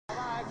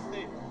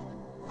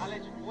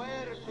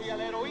esfuerzo y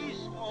al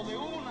heroísmo de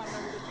una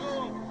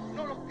revolución.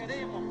 No los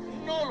queremos,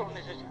 no los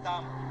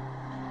necesitamos.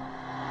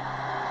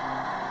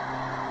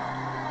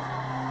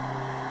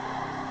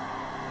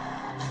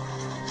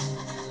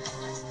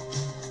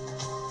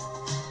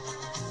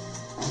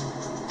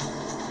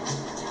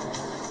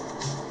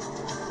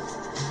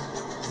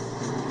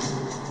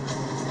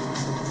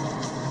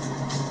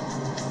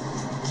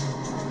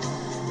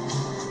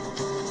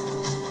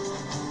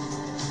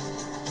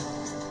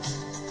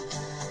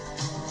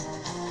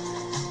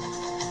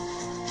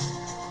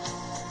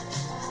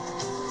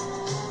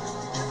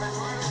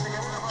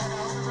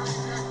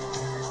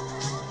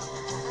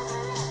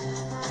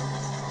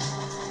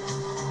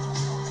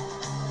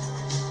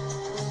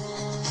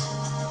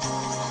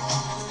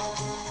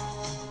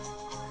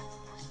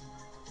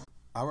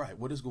 All right,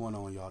 what is going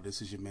on, y'all?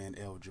 This is your man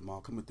El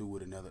Jamal coming through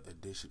with another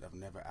edition of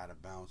Never Out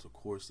of Bounds. Of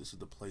course, this is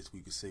the place where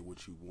you can say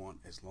what you want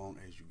as long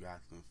as you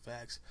got them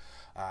facts.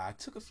 I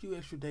took a few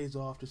extra days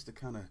off just to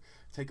kind of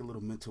take a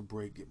little mental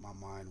break, get my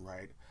mind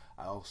right.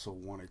 I also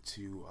wanted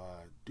to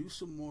do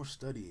some more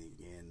studying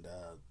and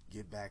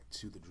get back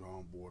to the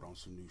drawing board on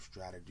some new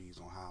strategies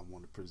on how I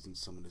want to present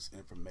some of this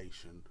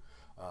information,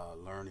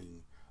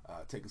 learning.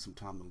 Taking some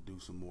time to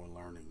do some more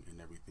learning and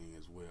everything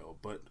as well.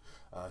 But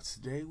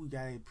today we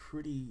got a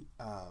pretty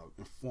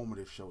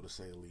informative show, to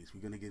say the least.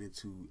 We're going to get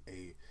into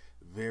a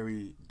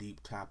very deep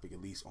topic,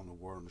 at least on the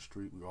word on the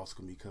street. We're also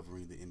going to be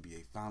covering the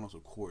NBA Finals.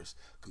 Of course,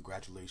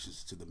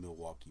 congratulations to the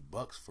Milwaukee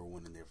Bucks for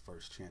winning their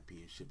first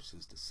championship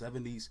since the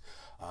 70s.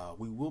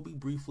 We will be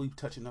briefly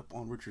touching up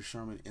on Richard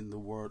Sherman in the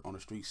word on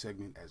the street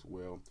segment as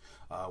well.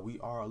 We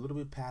are a little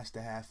bit past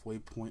the halfway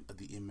point of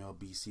the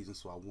MLB season,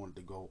 so I wanted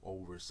to go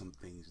over some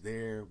things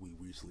there. We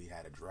recently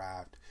had a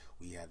draft.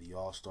 We had the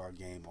All-Star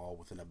game all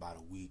within about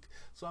a week.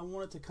 So I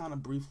wanted to kind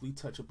of briefly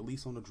touch up, at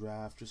least on the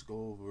draft, just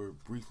go over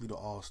briefly the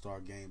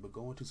All-Star game, but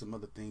go into some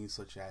other things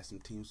such as some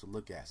teams to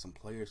look at, some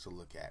players to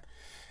look at,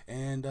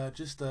 and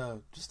just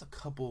a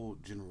couple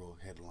general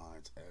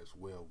headlines as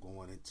well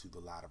going into the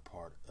latter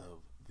part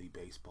of the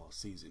baseball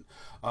season.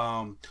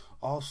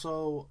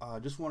 Also,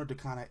 just wanted to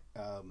kind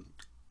of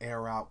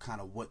air out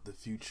kind of what the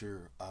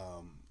future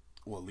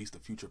well, at least the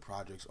future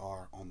projects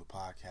are on the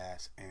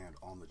podcast and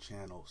on the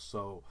channel.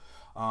 So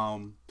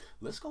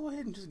let's go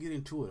ahead and just get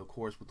into it, of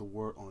course, with the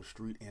word on the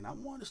street. And I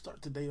want to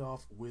start today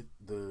off with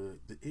the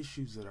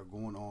issues that are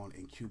going on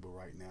in Cuba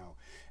right now.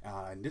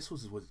 And this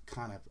was what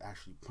kind of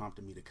actually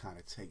prompted me to kind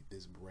of take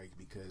this break,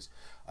 because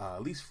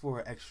at least for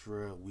an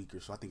extra week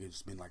or so, I think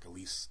it's been like at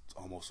least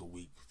almost a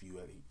week,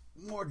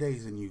 more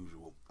days than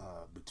usual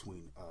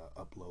between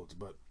uploads.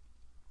 But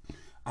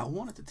I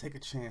wanted to take a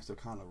chance to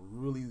kind of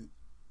really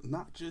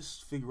not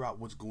just figure out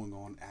what's going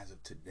on as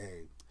of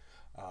today,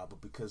 but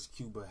because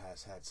Cuba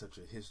has had such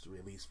a history,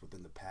 at least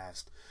within the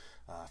past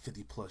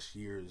 50 plus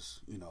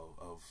years,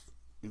 of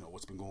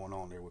what's been going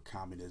on there with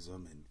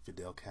communism and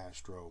Fidel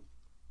Castro.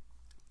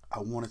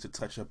 I wanted to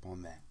touch up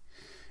on that.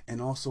 And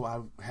also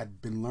I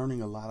had been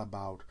learning a lot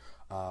about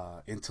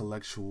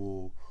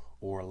intellectual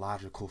or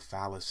logical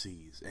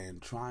fallacies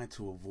and trying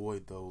to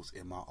avoid those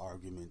in my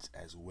arguments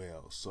as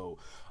well. So,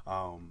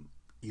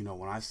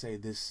 when I say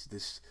this,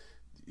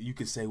 you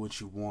can say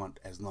what you want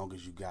as long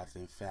as you got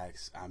them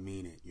facts. I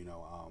mean it.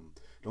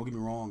 Don't get me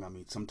wrong. I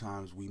mean,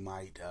 sometimes we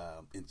might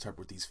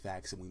interpret these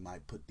facts and we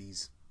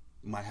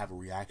might have a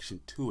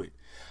reaction to it.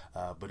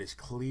 But it's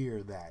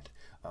clear that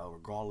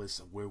regardless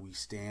of where we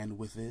stand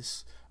with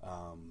this,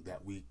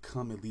 that we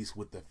come at least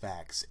with the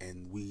facts,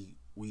 and we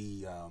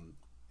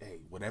hey,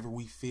 whatever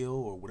we feel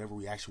or whatever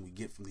reaction we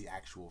get from the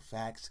actual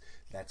facts,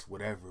 that's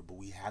whatever. But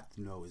we have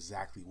to know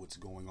exactly what's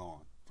going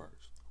on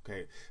first.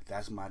 Okay,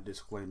 that's my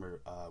disclaimer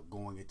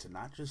going into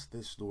not just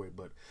this story,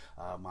 but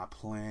my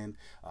plan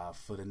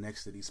for the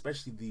next city,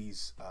 especially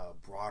these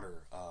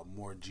broader,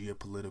 more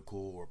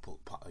geopolitical or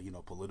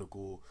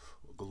political,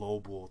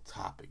 global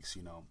topics.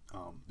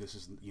 This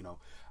is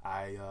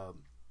I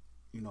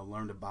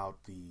learned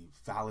about the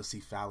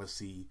fallacy,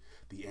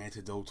 the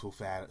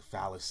antidotal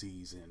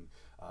fallacies, and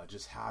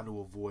just how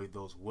to avoid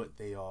those, what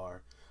they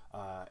are,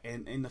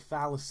 and the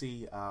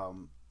fallacy,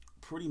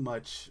 pretty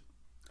much.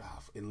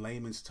 In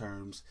layman's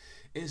terms,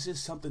 it's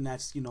just something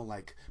that's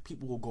like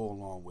people will go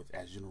along with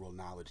as general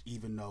knowledge,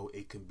 even though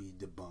it can be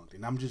debunked.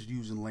 And I'm just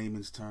using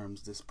layman's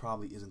terms. This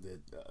probably isn't the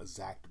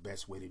exact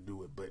best way to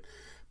do it, but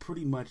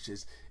pretty much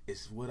is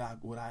what I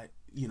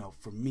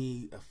for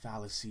me, a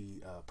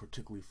fallacy,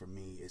 particularly for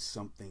me, is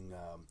something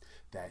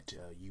that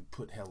you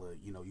put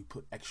you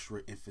put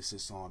extra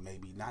emphasis on,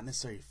 maybe not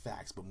necessarily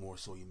facts, but more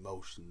so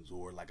emotions,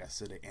 or like I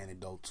said, an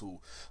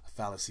anecdotal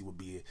fallacy would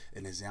be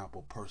an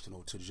example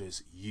personal to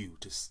just you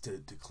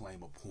to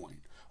claim a point.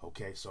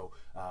 Okay, so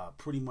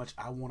pretty much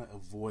I want to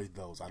avoid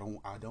those. I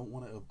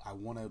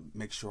want to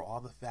make sure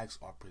all the facts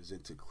are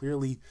presented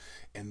clearly,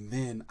 and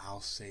then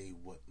I'll say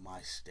what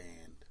my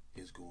stand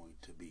is going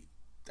to be.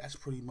 That's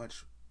pretty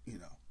much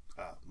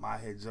my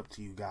heads up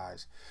to you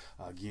guys.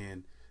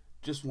 Again,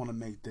 just want to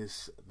make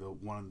this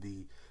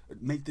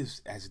make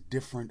this as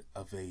different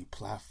of a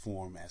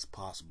platform as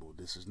possible.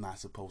 This is not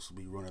supposed to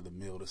be run of the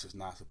mill. This is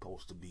not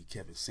supposed to be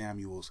Kevin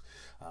Samuels.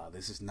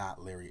 This is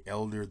not Larry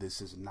Elder.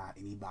 This is not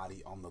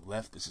anybody on the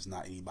left. This is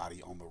not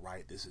anybody on the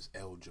right. This is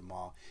El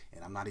Jamal,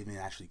 and I'm not even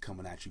actually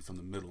coming at you from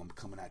the middle. I'm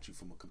coming at you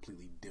from a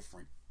completely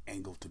different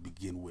angle to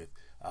begin with,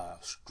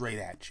 straight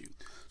at you.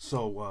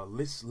 So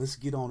let's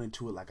get on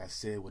into it. Like I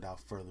said, without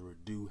further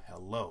ado,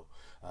 hello,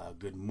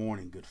 good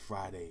morning, good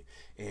Friday.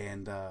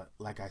 And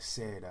like I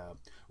said,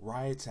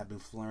 riots have been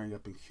flaring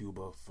up in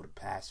Cuba for the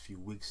past few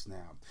weeks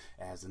now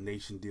as the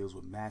nation deals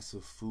with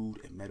massive food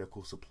and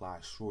medical supply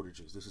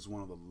shortages. This is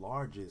one of the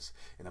largest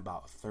in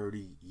about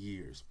 30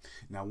 years.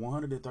 Now,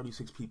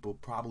 136 people,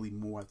 probably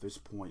more at this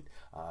point,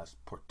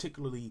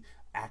 particularly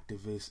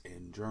activists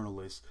and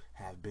journalists,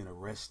 have been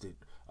arrested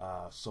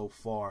so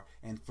far.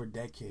 And for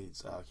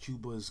decades,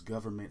 Cuba's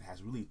government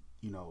has really,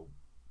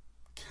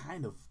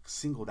 kind of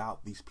singled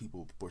out these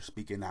people for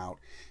speaking out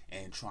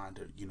and trying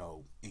to,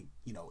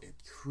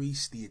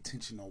 increase the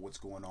attention on what's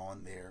going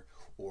on there,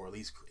 or at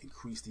least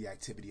increase the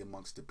activity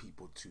amongst the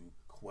people to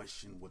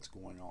question what's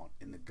going on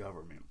in the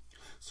government.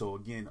 So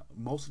again,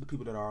 most of the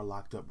people that are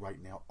locked up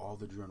right now are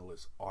the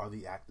journalists, are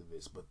the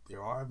activists, but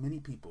there are many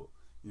people,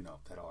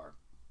 that are,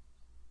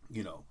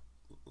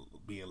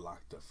 being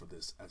locked up for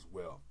this as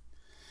well.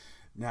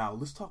 Now,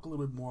 let's talk a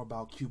little bit more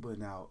about Cuba.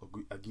 Now,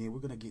 again, we're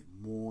going to get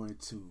more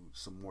into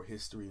some more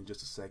history in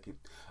just a second.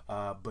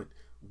 But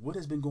what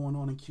has been going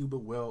on in Cuba?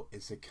 Well,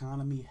 its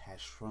economy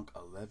has shrunk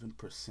 11%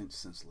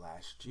 since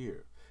last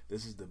year.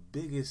 This is the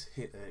biggest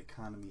hit the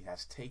economy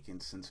has taken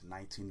since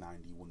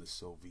 1990, when the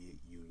Soviet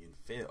Union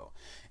fell.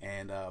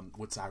 And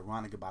what's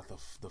ironic about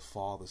the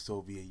fall of the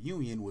Soviet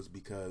Union was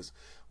because,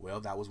 well,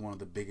 that was one of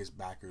the biggest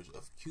backers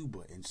of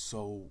Cuba. And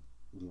so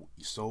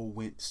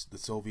went the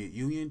Soviet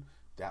Union,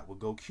 that would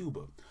go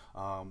Cuba.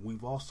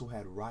 We've also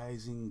had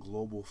rising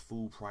global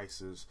food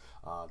prices.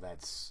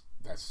 That's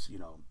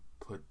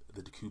put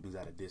the Cubans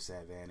at a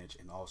disadvantage,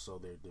 and also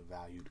their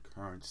devalued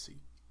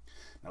currency.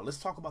 Now let's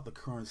talk about the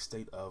current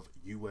state of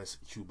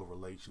U.S.-Cuba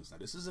relations. Now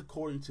this is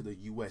according to the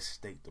U.S.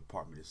 State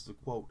Department. This is a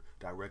quote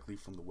directly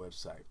from the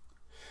website.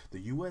 The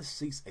U.S.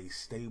 seeks a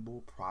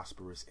stable,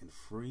 prosperous, and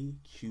free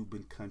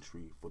Cuban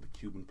country for the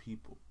Cuban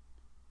people.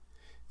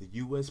 The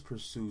U.S.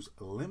 pursues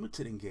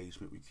limited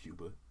engagement with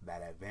Cuba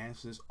that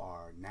advances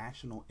our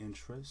national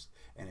interests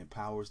and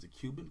empowers the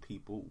Cuban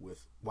people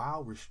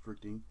while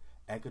restricting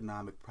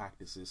economic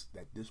practices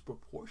that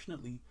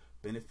disproportionately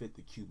benefit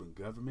the Cuban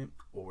government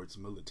or its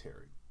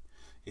military,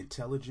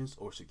 intelligence,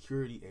 or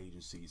security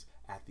agencies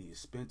at the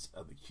expense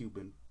of the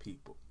Cuban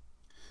people.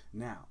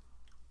 Now,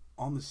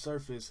 on the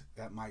surface,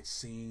 that might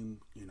seem,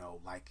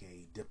 like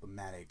a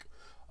diplomatic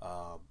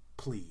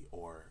plea,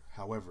 or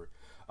however.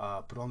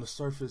 But on the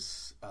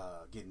surface,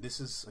 this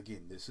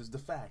is the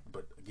fact.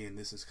 But again,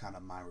 this is kind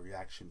of my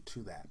reaction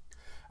to that.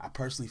 I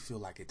personally feel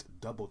like it's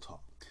double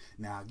talk.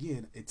 Now,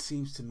 again, it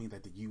seems to me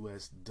that the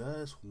U.S.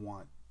 does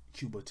want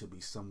Cuba to be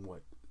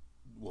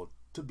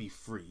to be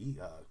free,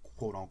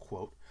 quote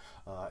unquote,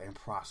 and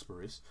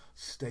prosperous,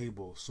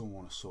 stable, so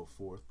on and so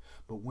forth.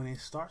 But when it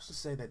starts to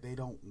say that they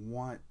don't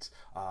want,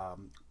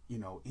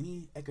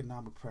 any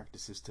economic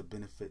practices to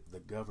benefit the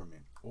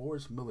government or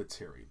its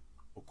military,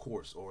 of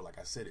course, or like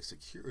I said, its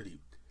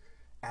security,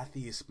 at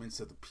the expense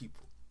of the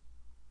people.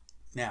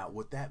 Now,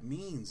 what that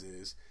means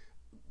is,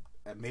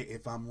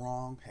 if I'm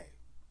wrong, hey,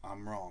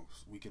 I'm wrong.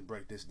 We can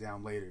break this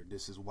down later.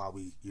 This is why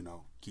we,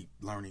 keep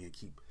learning and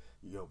keep,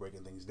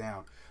 breaking things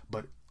down.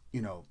 But,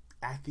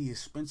 at the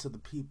expense of the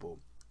people,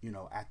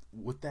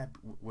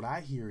 what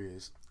I hear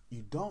is,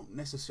 you don't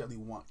necessarily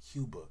want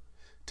Cuba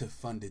to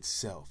fund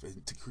itself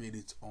and to create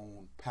its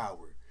own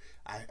power.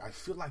 I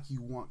feel like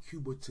you want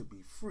Cuba to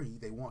be free.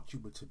 They want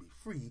Cuba to be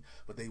free,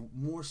 but they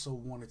more so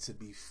want it to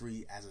be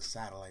free as a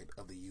satellite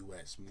of the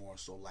U.S., more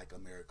so like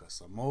America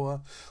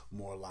Samoa,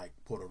 more like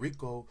Puerto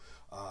Rico,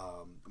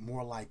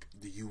 more like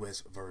the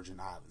U.S. Virgin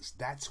Islands.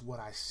 That's what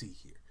I see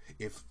here.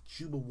 If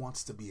Cuba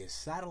wants to be a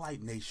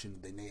satellite nation,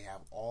 then they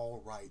have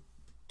all right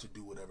to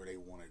do whatever they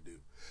want to do.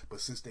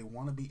 But since they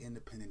want to be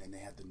independent and they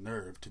have the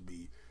nerve to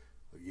be,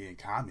 again,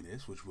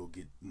 communist, which we'll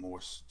get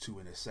more to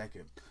in a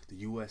second, the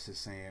U.S. is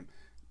saying,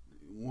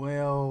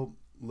 well,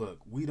 look,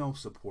 we don't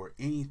support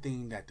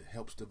anything that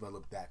helps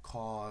develop that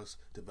cause,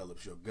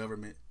 develops your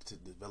government, to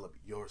develop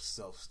your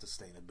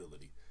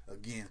self-sustainability.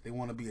 Again, if they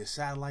want to be a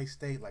satellite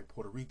state like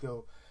Puerto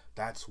Rico,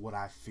 that's what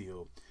I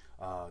feel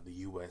the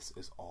U.S.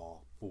 is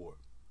all for.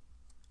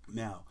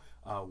 Now,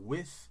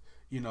 with,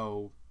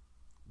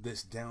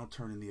 this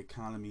downturn in the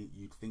economy,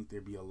 you'd think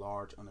there'd be a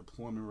large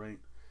unemployment rate.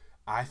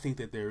 I think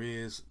that there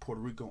is. Puerto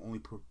Rico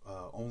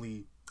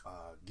only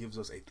gives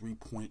us a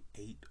 3.8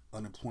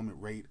 unemployment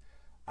rate.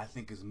 I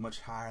think is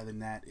much higher than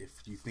that if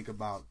you think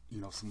about,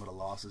 some of the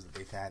losses that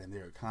they've had in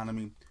their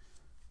economy.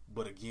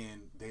 But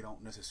again, they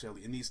don't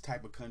necessarily, in these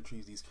type of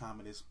countries, these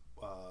communist,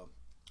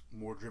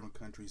 more driven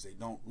countries, they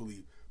don't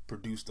really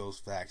produce those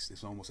facts.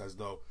 It's almost as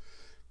though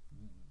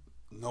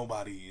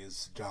nobody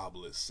is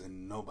jobless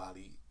and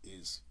nobody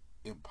is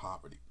in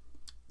poverty.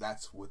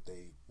 That's what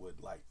they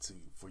would like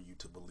for you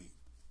to believe.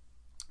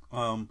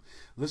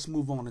 Let's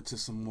move on into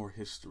some more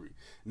history.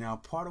 Now,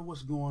 part of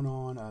what's going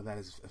on that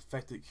has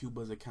affected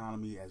Cuba's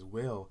economy as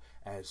well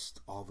as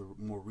all the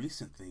more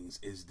recent things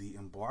is the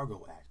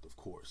Embargo Act, of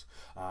course.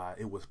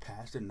 It was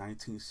passed in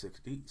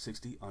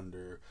 1960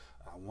 under,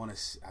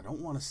 I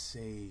don't want to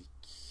say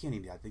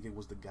Kennedy. I think it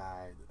was the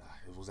guy,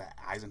 it was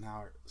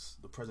Eisenhower,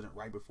 the president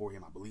right before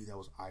him. I believe that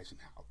was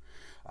Eisenhower.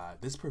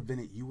 This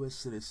prevented U.S.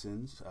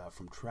 citizens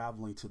from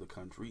traveling to the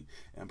country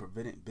and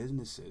prevented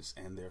businesses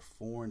and their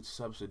foreign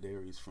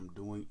subsidiaries from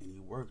doing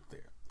any work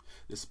there.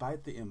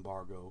 Despite the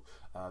embargo,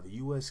 the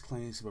U.S.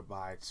 claims to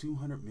provide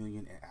 $200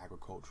 million in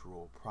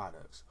agricultural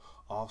products.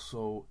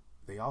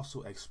 They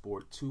also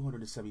export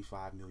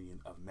 $275 million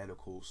of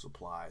medical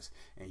supplies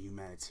and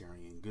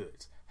humanitarian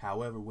goods.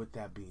 However, with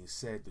that being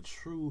said, the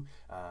true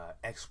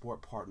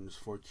export partners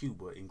for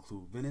Cuba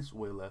include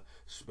Venezuela,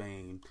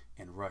 Spain,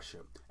 and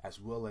Russia, as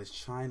well as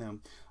China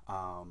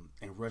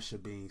and Russia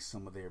being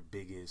some of their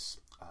biggest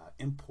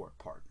import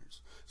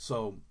partners.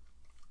 So,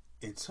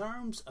 in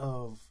terms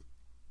of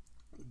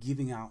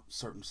giving out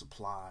certain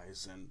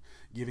supplies and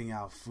giving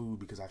out food,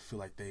 because I feel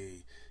like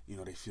they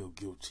feel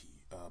guilty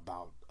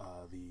about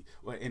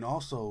and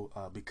also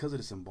because of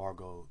this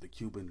embargo, the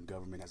Cuban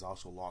government has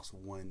also lost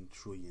 $1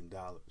 trillion,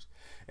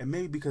 and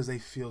maybe because they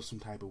feel some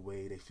type of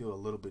way, they feel a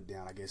little bit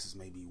down. I guess it's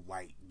maybe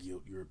white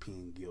guilt,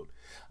 European guilt.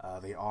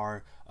 They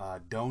are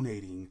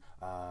donating,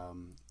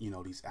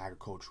 these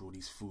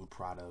these food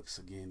products,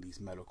 again, these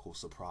medical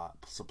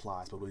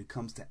supplies. But when it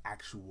comes to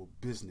actual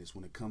business,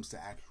 when it comes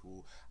to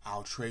actual,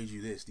 I'll trade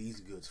you these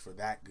goods for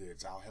that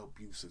goods, I'll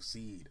help you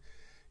succeed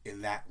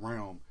in that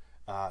realm.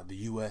 The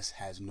U.S.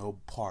 has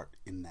no part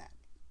in that.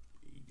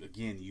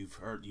 Again, you've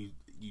heard you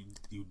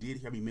did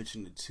hear me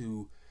mention the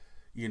two,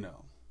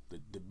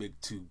 the big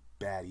two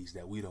baddies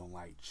that we don't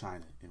like,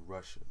 China and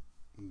Russia.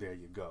 There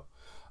you go.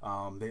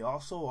 They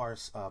also are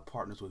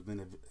partners with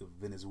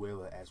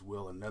Venezuela as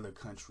well, another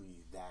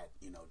country that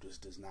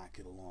just does not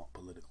get along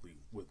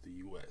politically with the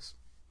U.S.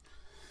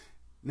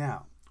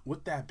 Now,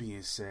 with that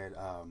being said,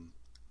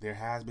 there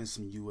has been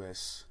some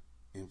U.S.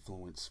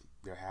 influence.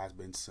 There has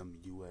been some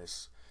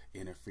U.S.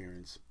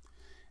 interference.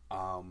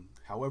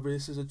 However,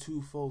 this is a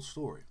twofold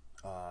story.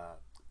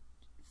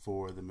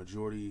 For the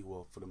majority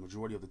of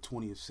the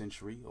 20th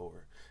century,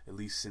 or at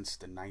least since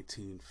the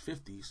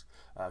 1950s,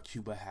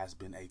 Cuba has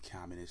been a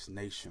communist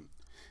nation.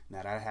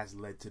 Now that has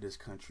led to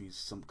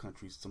some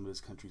of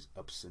this country's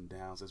ups and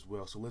downs as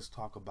well. So let's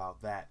talk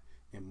about that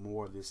and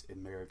more of this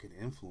American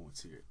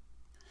influence here.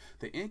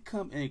 The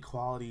income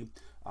inequality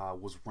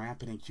was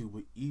rampant in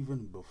Cuba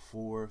even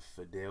before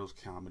Fidel's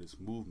communist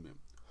movement.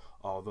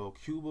 Although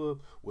Cuba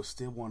was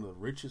still one of the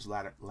richest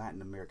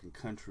Latin American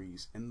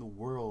countries in the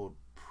world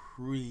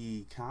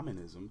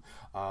pre-communism,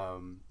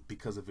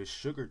 because of its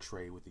sugar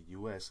trade with the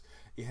U.S.,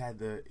 it had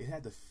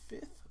the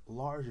fifth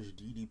largest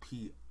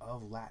GDP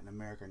of Latin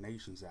American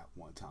nations at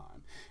one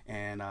time,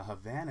 and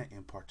Havana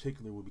in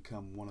particular would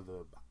become one of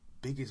the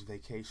biggest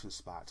vacation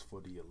spots for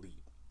the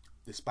elite.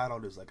 Despite all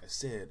this, like I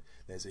said,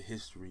 there's a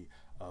history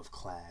of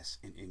class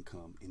and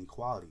income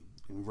inequality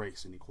and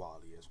race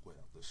inequality as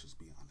well. Let's just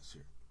be honest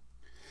here.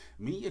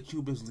 Many of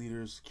Cuba's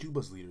leaders,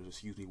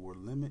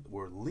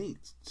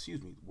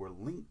 were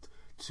linked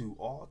to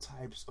all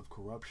types of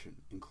corruption,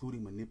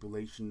 including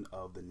manipulation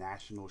of the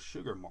national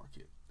sugar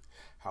market.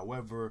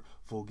 However,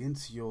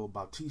 Fulgencio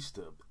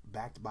Batista,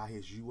 backed by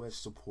his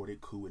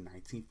U.S.-supported coup in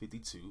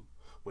 1952,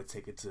 would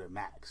take it to the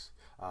max.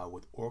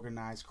 With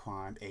organized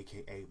crime,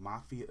 aka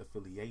mafia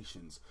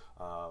affiliations,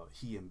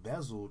 he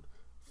embezzled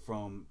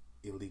from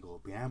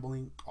illegal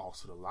gambling,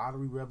 also the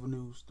lottery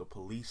revenues. The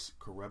police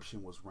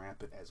corruption was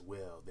rampant as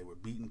well. They were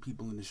beating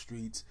people in the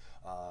streets,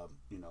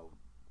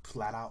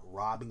 flat out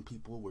robbing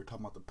people. We're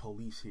talking about the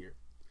police here.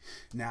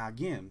 Now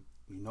again,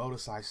 you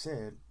notice I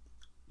said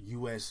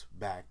U.S.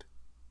 backed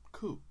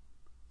coup.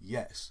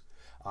 Yes.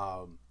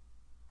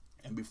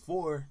 And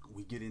before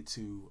we get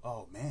into,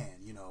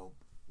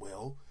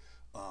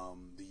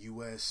 the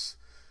U.S.,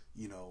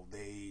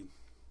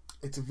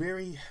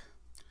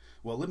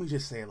 let me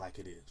just say it like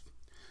it is.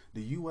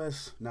 The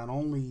U.S. not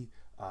only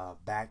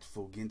backed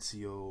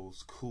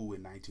Fulgencio's coup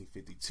in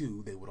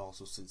 1952, they would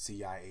also send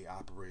CIA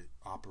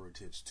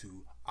operatives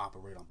to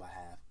operate on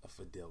behalf of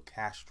Fidel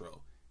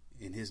Castro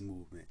in his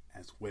movement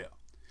as well.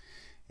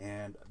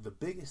 And the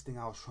biggest thing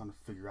I was trying to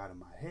figure out in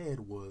my head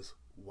was,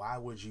 why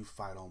would you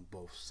fight on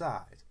both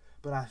sides?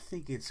 But I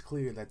think it's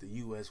clear that the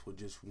U.S.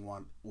 would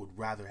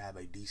rather have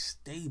a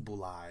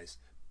destabilized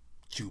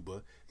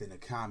Cuba than a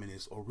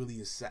communist, or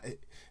really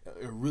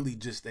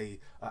just a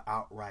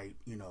outright,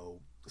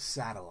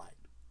 satellite.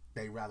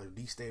 They rather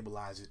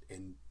destabilize it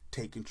and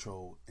take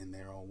control in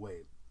their own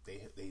way.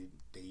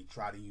 They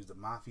try to use the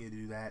mafia to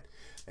do that.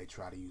 They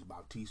try to use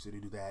Batista to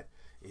do that.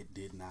 It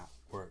did not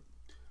work.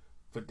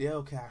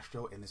 Fidel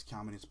Castro and his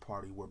Communist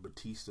Party were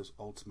Batista's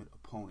ultimate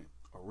opponent.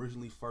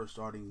 Originally first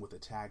starting with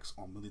attacks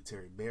on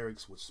military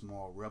barracks with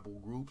small rebel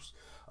groups,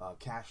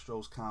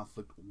 Castro's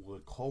conflict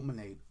would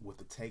culminate with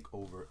the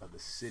takeover of the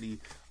city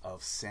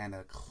of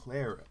Santa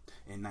Clara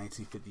in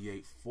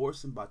 1958,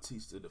 forcing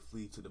Batista to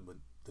flee to the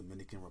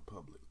Dominican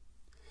Republic.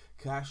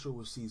 Castro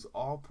would seize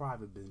all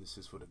private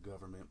businesses for the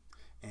government,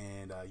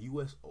 and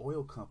U.S.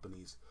 oil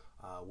companies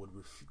would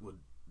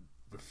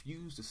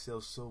refuse to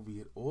sell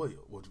Soviet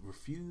oil. Would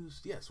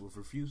refuse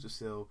to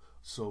sell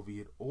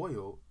Soviet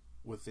oil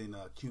within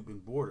Cuban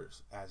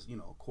borders. As you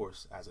know, of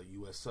course, as a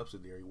U.S.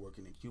 subsidiary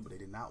working in Cuba, they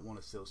did not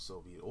want to sell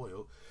Soviet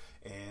oil,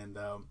 and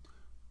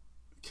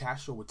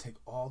Castro would take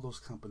all those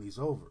companies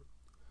over.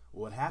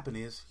 What happened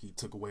is he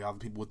took away all the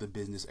people with the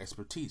business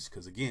expertise,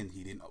 because again,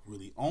 he didn't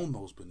really own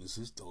those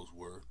businesses. Those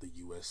were the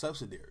U.S.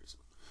 subsidiaries.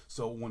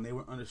 So when they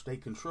were under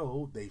state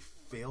control, they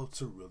failed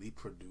to really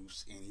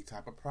produce any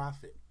type of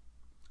profit.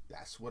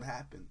 That's what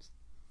happens.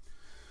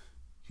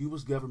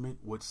 Cuba's government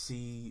would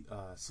see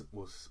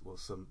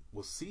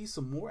see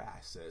some more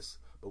assets,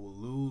 but will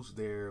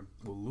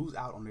lose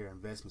out on their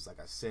investments. Like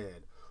I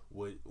said,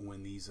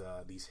 when these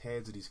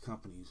heads of these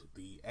companies,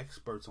 the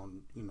experts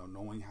on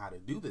knowing how to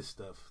do this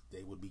stuff,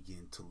 they would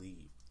begin to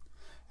leave.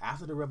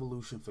 After the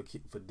revolution,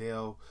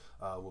 Fidel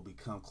will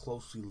become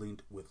closely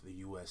linked with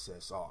the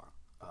USSR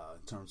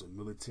in terms of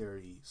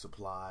military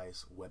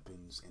supplies,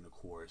 weapons, and of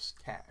course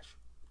cash.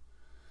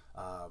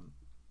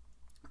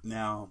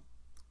 Now,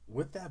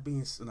 with that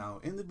being said,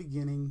 in the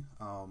beginning,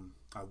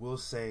 I will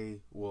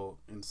say, well,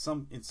 in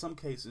some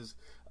cases,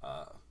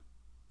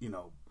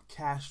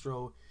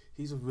 Castro,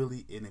 he's a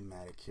really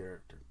enigmatic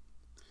character.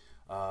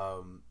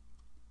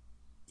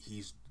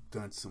 He's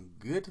done some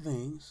good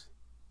things,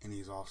 and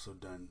he's also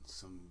done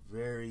some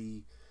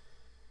very,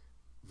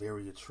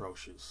 very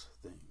atrocious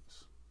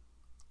things.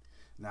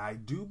 Now, I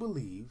do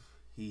believe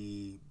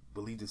he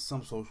believed in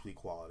some social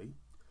equality.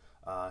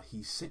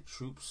 He sent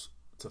troops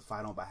to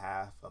fight on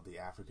behalf of the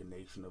African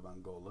nation of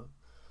Angola.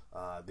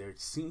 There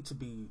seemed to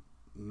be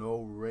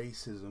no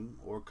racism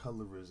or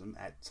colorism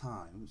at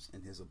times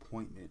in his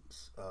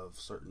appointments of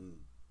certain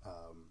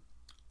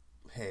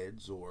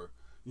heads or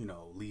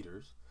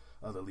leaders,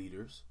 other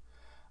leaders.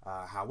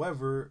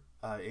 However,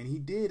 and he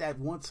did at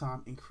one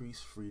time increase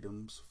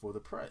freedoms for the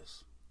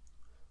press.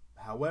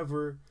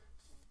 However,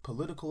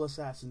 political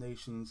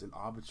assassinations and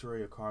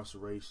arbitrary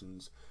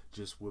incarcerations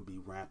just would be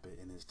rampant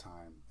in his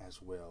time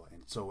as well,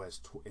 and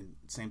and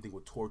same thing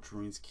with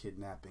torturings,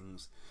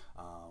 kidnappings,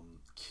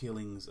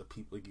 killings of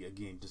people.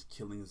 Again, just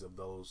killings of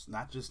those,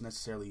 not just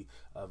necessarily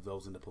of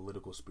those in the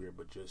political sphere,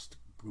 but just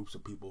groups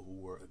of people who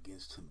were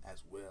against him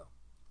as well.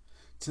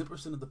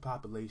 10% of the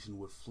population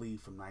would flee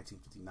from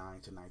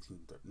 1959 to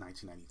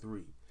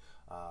 1993.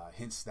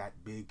 Hence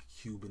that big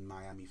Cuban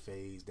Miami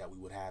phase that we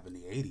would have in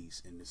the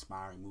 80s in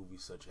inspiring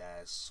movies such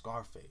as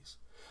Scarface.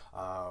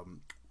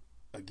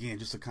 Again,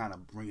 just to kind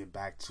of bring it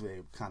back to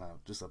a kind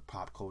of just a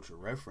pop culture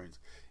reference,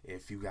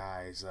 if you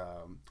guys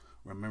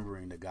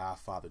remembering The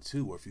Godfather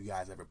 2, or if you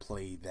guys ever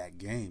played that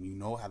game, you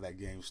know how that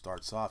game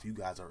starts off. You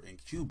guys are in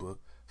Cuba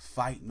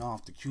fighting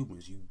off the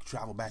Cubans. You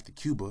travel back to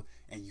Cuba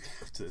and you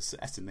have to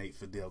assassinate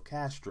Fidel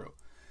Castro.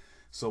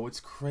 So it's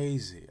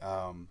crazy.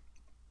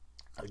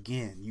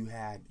 Again, you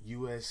had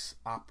U.S.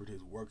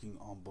 operatives working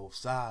on both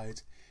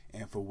sides,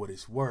 and for what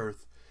it's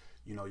worth,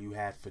 you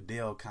had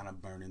Fidel kind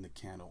of burning the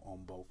candle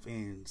on both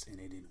ends, and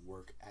it didn't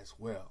work as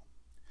well.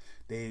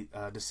 They,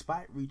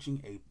 despite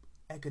reaching a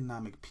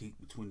economic peak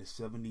between the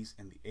 70s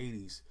and the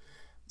 80s,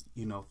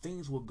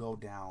 things will go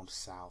down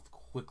south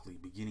quickly,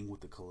 beginning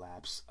with the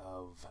collapse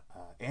of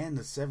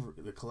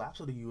the collapse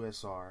of the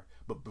USSR.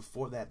 But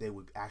before that, they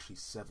would actually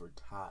sever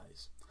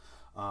ties.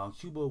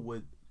 Cuba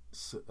would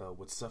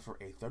suffer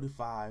a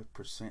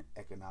 35%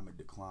 economic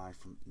decline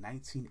from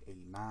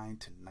 1989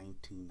 to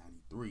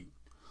 1993,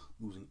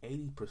 losing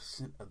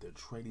 80% of their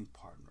trading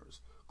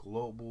partners.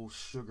 Global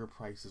sugar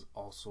prices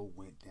also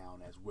went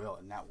down as well,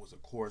 and that was,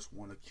 of course,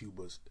 one of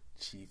Cuba's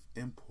chief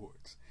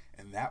imports.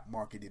 And that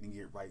market didn't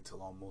get right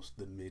till almost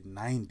the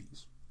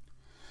mid-90s.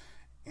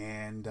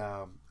 And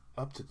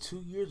up to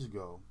 2 years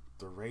ago,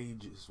 the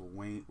wages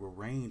will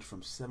range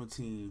from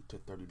 $17 to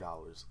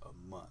 $30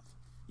 a month,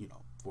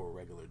 for a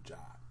regular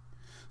job.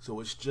 So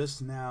it's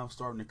just now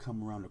starting to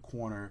come around the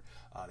corner.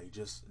 They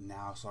just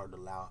now started to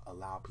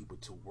allow people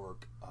to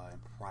work in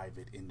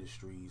private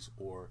industries,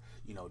 or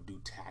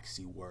do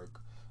taxi work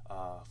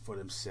for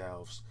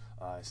themselves.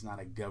 It's not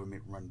a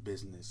government-run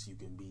business. You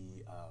can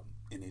be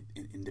an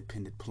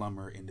independent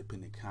plumber,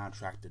 independent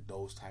contractor.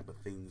 Those type of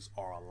things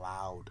are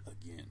allowed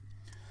again.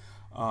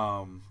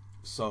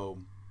 So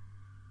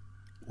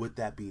with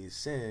that being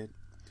said,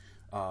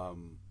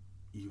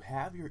 you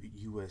have your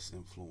U.S.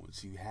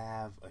 influence. You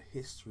have a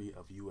history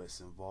of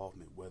U.S.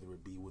 involvement, whether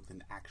it be with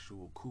an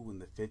actual coup in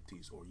the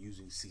 50s or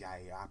using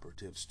CIA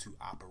operatives to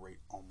operate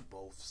on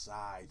both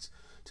sides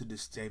to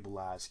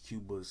destabilize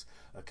Cuba's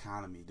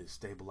economy,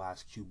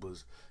 destabilize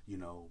Cuba's,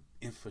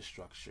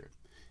 infrastructure.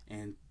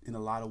 And in a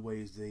lot of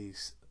ways, they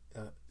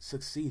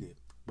succeeded.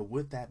 But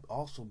with that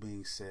also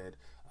being said,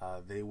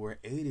 they were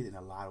aided in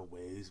a lot of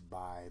ways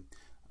by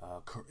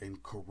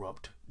and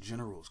corrupt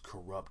generals,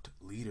 corrupt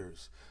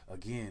leaders.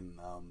 Again,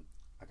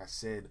 like I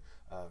said,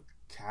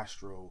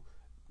 Castro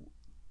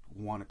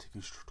wanted to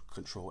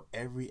control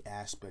every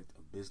aspect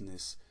of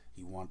business.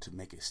 He wanted to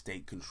make it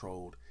state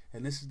controlled,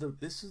 and this is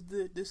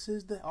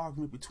the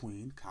argument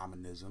between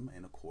communism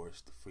and, of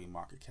course, the free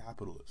market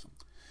capitalism.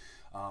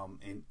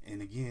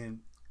 And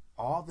again,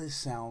 all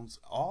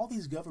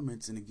these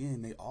governments, and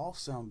again, they all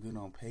sound good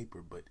on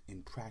paper, but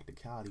in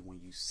practicality,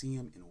 when you see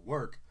them in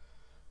work,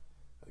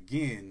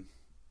 again,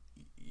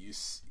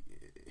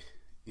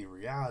 in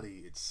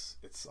reality,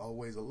 it's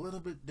always a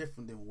little bit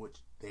different than what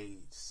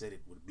they said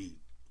it would be.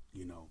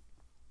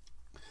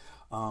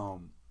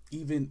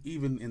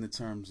 Even in the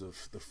terms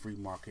of the free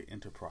market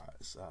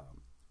enterprise,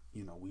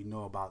 we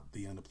know about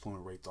the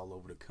unemployment rates all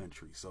over the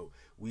country, so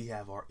we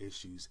have our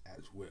issues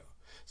as well.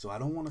 So I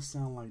don't want to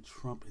sound like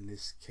Trump in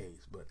this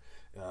case, but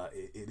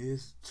it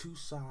is two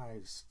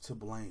sides to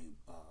blame,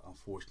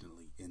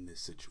 unfortunately, in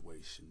this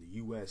situation. The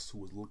U.S., who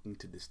was looking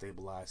to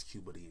destabilize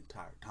Cuba the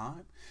entire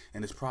time,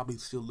 and is probably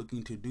still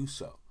looking to do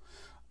so.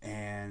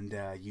 And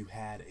you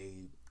had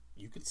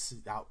you could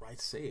outright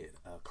say it,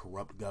 a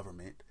corrupt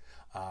government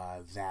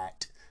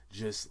that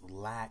just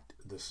lacked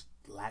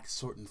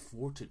certain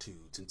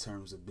fortitudes in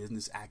terms of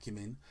business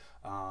acumen,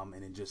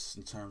 and in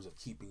terms of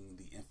keeping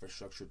the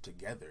infrastructure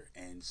together.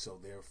 And so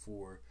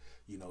therefore,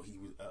 he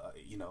was,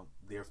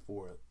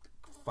 therefore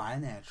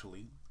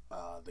financially,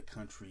 the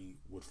country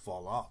would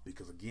fall off,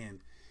 because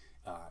again,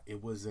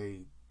 it was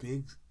a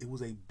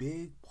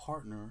big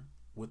partner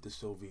with the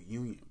Soviet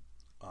Union.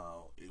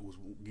 It was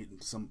getting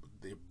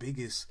their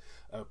biggest,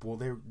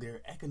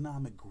 their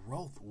economic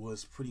growth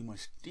was pretty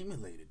much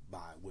stimulated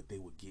by what they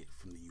would get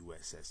from the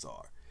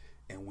USSR.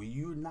 And when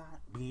you're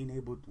not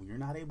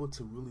able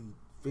to really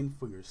fend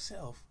for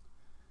yourself,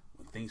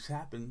 when things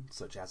happen,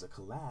 such as a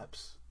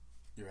collapse,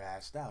 you're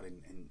asked out.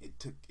 And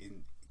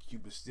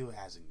Cuba still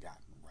hasn't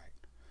gotten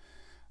right.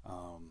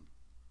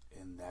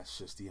 And that's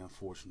just the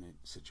unfortunate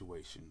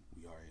situation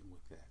we are in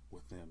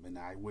with them. And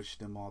I wish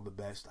them all the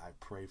best. I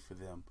pray for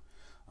them.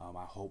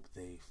 I hope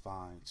they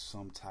find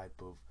some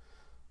type of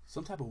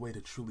way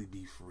to truly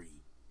be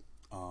free.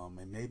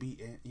 And maybe,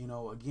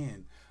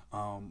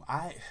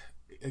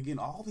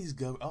 all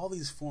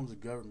these forms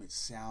of government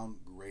sound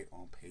great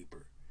on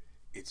paper.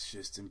 It's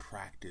just in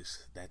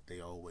practice that they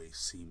always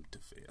seem to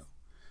fail.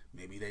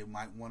 Maybe they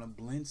might want to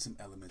blend some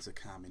elements of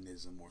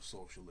communism or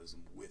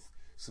socialism with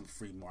some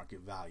free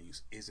market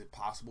values. Is it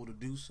possible to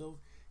do so?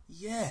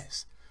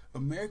 Yes.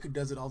 America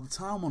does it all the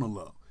time on the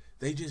low.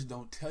 They just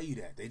don't tell you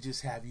that. They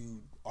just have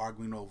you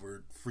arguing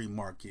over free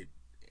market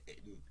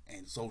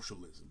and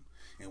socialism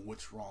and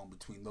what's wrong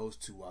between those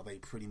two, while they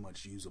pretty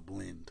much use a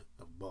blend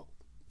of both.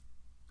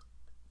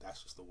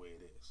 That's just the way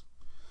it is.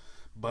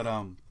 But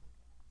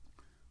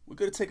we're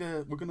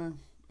gonna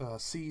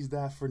seize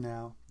that for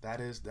now.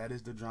 That is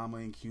the drama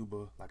in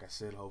Cuba. Like I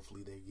said,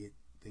 hopefully they get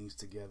things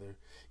together.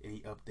 Any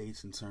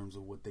updates in terms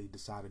of what they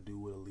decide to do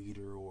with a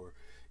leader or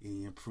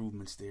any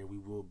improvements there, we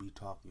will be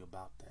talking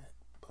about that.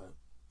 But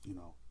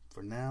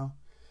for now,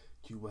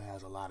 Cuba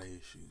has a lot of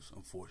issues,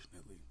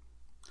 unfortunately.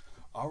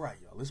 All right,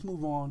 y'all. Let's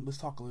move on. Let's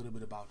talk a little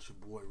bit about your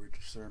boy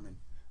Richard Sherman.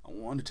 I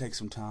wanted to take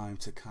some time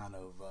to kind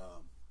of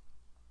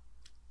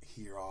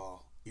hear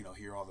all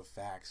the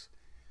facts,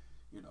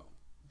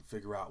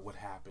 figure out what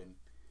happened.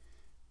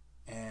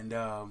 And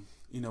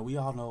we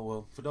all know.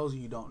 Well, for those of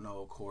you who don't know,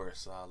 of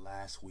course,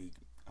 last week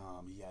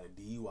he had a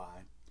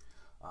DUI.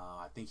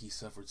 I think he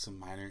suffered some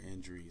minor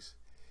injuries,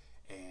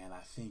 and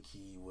I think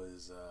he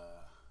was.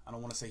 I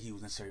don't want to say he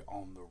was necessarily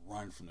on the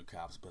run from the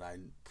cops, but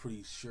I'm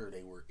pretty sure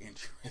they were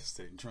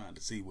interested in trying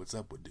to see what's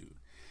up with dude.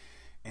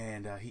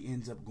 And he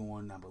ends up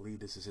going, I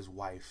believe this is his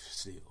wife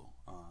still.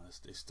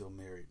 They're still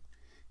married.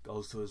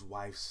 Goes to his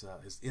wife's,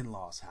 his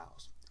in-laws'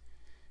 house.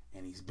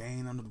 And he's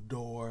banging on the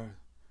door,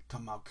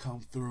 talking about come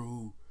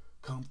through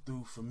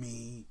for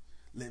me,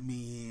 let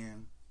me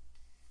in.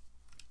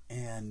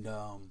 And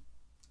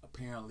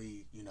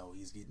apparently,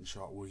 he's getting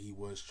charged, where he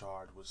was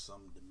charged with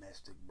some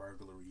domestic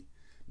burglary.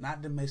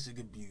 Not domestic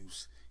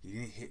abuse. He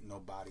didn't hit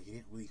nobody. He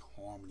didn't really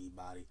harm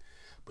anybody.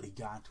 But he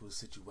got into a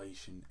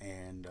situation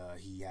and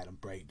he had a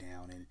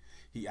breakdown. And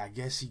I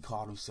guess he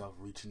caught himself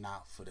reaching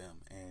out for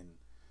them. And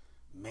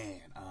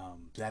man,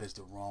 that is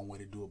the wrong way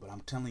to do it. But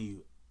I'm telling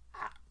you,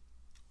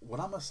 what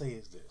I'm going to say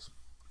is this.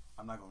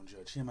 I'm not going to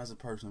judge him as a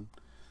person.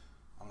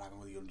 I'm not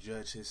going to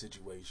judge his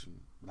situation.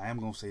 But I am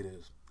going to say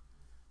this.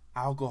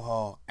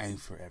 Alcohol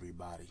ain't for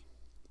everybody.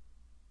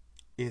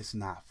 It's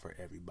not for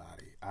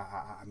everybody.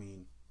 I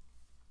mean,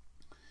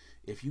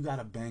 if you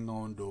gotta bang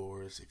on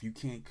doors, if you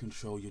can't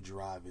control your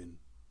driving,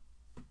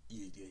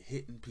 you're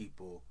hitting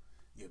people,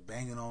 you're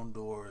banging on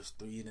doors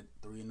 3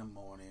 in the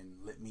morning,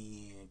 let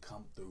me in,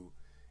 come through,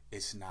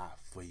 it's not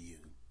for you.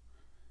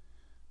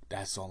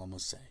 That's all I'm gonna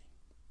say.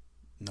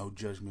 No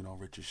judgment on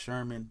Richard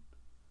Sherman,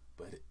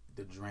 but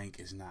the drink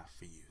is not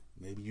for you.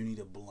 Maybe you need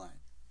a blunt,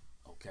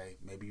 okay?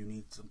 Maybe you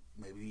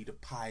need a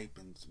pipe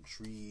and some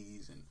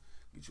trees, and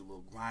get you a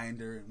little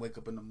grinder and wake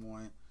up in the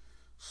morning,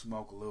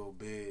 smoke a little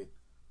bit.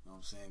 You know what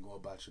I'm saying? Go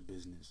about your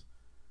business.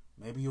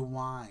 maybe a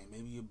wine,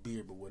 maybe a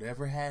beer, but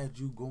whatever had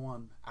you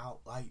going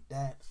out like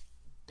that,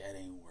 that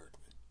ain't worth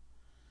it.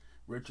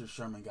 Richard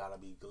Sherman gotta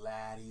be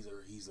glad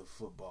he's a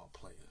football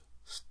player.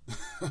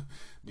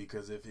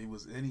 Because if it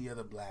was any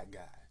other black guy,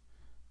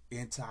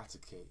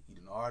 intoxicated, you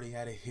done already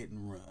had a hit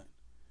and run,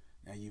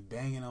 now you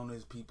banging on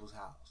these people's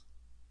house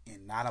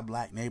in not a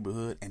black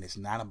neighborhood and it's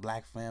not a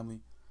black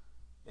family,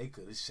 they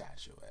could have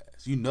shot your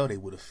ass. You know they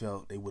would have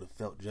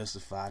felt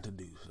justified to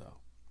do so.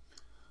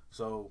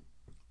 So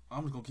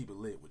I'm just gonna keep it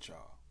lit with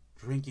y'all.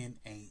 Drinking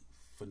ain't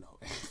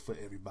for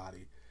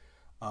everybody.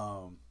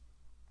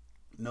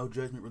 No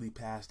judgment really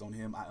passed on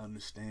him. I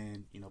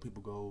understand,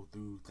 people go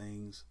through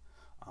things.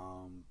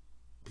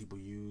 People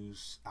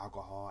use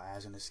alcohol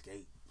as an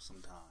escape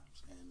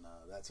sometimes, and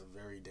that's a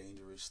very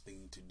dangerous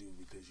thing to do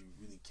because you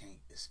really can't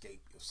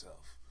escape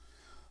yourself.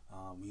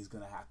 He's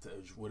gonna have to,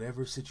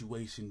 whatever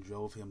situation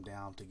drove him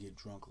down to get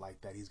drunk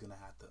like that, he's gonna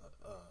have to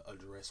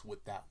address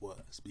what that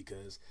was,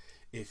 because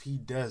if he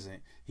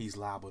doesn't, he's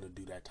liable to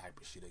do that type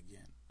of shit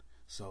again.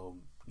 So,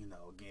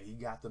 again, he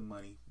got the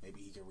money.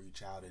 Maybe he can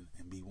reach out and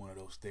be one of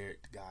those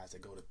guys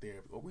that go to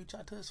therapy, or reach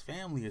out to his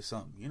family or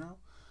something,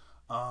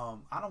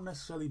 I don't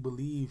necessarily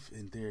believe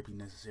in therapy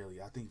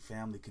necessarily. I think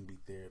family can be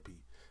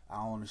therapy. I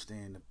don't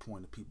understand the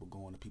point of people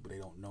going to people they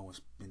don't know and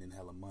spending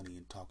hella money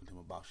and talking to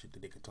them about shit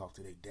that they can talk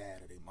to their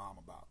dad or their mom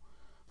about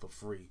for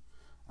free.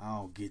 I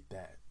don't get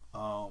that.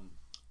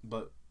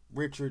 But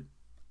Richard,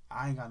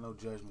 I ain't got no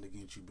judgment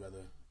against you,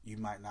 brother. You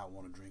might not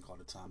want to drink all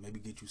the time.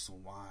 Maybe get you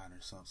some wine or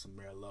something, some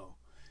Merlot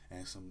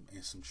and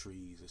some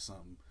trees or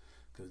something,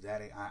 because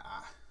that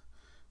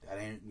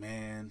ain't,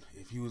 man.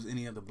 If you was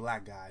any other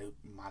black guy, it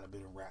might have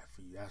been a rap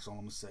for you. That's all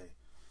I'm gonna say.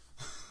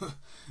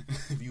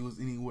 If you was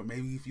anywhere,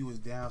 maybe if you was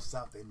down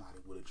south, they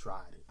might would have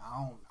tried it.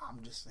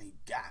 I'm just saying,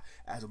 God,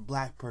 as a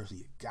black person,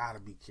 you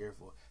gotta be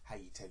careful how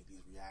you take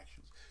these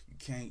reactions. You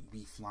can't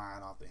be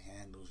flying off the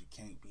handles. You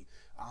can't be.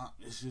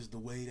 It's just the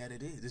way that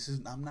it is.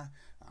 I'm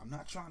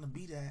not trying to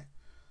be that,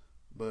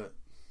 but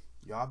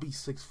y'all be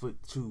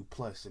 6'2"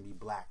 plus and be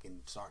black and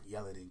start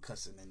yelling and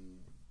cussing and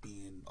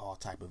being all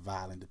type of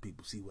violent to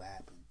people. See what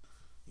happened.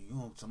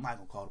 Somebody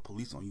gonna call the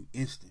police on you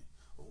instant.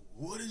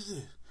 What is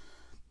this,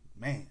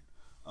 man?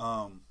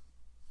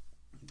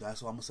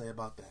 That's all I'm gonna say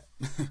about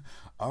that.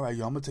 All right,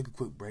 y'all. I'm gonna take a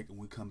quick break, and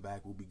when we come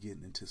back, we'll be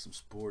getting into some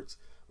sports.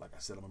 Like I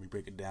said, I'm gonna be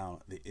breaking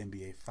down the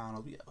NBA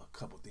Finals. We have a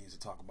couple things to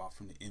talk about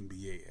from the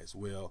NBA as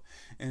well,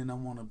 and I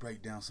want to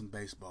break down some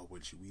baseball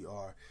with you. We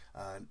are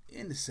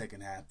in the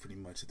second half, pretty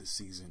much, of the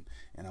season,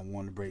 and I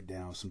want to break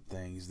down some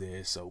things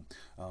there. So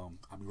I'll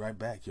be right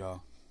back,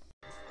 y'all.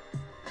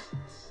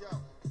 Yo,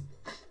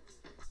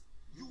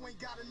 you ain't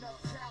got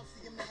enough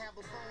calcium to have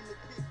a bone to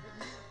pick with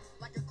me.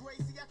 Like a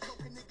crazy, I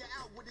choke a nigga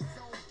out with his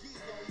own gi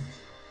on me.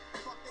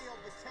 Fuck, they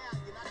over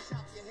Italian, I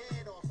chop your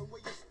head off and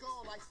wear your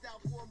skull like style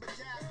for a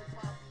medallion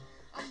posse.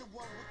 I'm the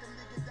one with the $1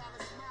 million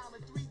smile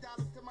and $3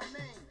 to my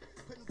name.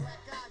 Putting black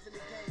eyes in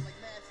the game like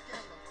Mad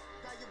Scammer.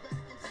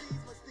 Diabetic MCs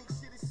must think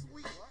shit is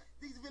sweet.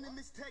 These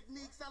venomous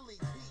techniques, I leave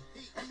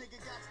heat. A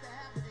nigga got to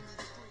have it in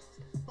these streets.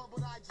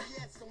 Bubbled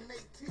IGS on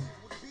 18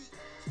 with beat.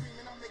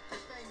 Screaming, I'll make you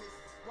famous.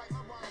 Write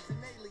my rhymes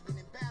in alien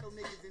and battle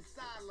niggas in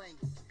sign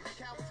language.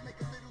 Cowards make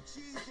a little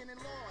cheese and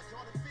enlarge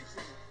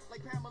artificially.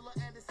 Like Pamela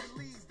Anderson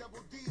Lee's double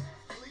D.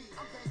 Please,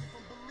 I'm banging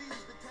from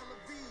Belize to Tel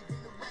Aviv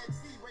in the Red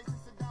Sea. Racing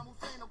Saddam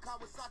Hussein on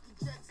Kawasaki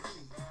jet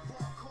ski.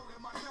 Born cold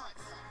in my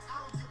nuts. I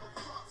don't give a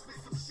fuck.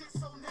 Spit some shit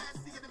so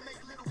nasty it'll make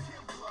little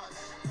Kim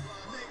blush.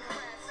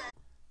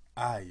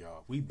 Alright,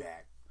 y'all, we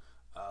back.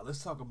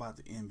 Let's talk about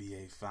the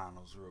NBA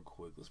Finals real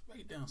quick. Let's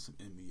break down some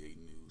NBA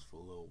news for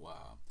a little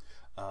while.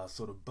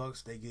 So the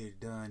Bucks, they get it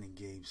done in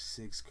Game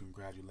 6.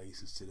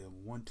 Congratulations to them.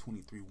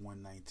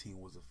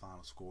 123-119 was the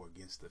final score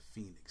against the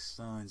Phoenix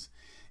Suns.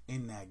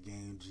 In that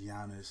game,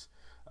 Giannis,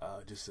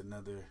 just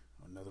another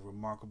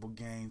remarkable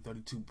game.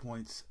 32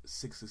 points,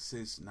 6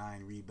 assists,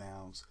 9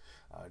 rebounds.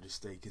 Just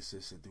stayed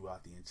consistent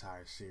throughout the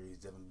entire series.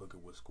 Devin Booker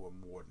would score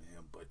more than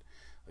him, but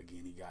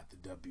again, he got the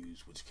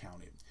W's, which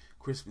counted.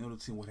 Chris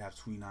Middleton would have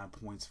 29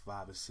 points,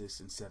 5 assists,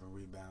 and 7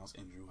 rebounds.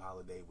 And Drew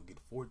Holiday would get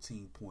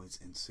 14 points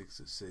and 6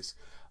 assists.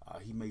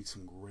 He made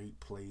some great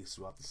plays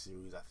throughout the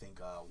series. I think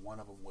one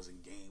of them was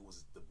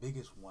the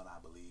biggest one, I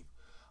believe.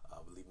 I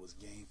believe it was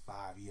Game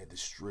 5. He had the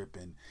strip,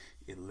 and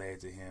it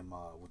led to him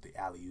with the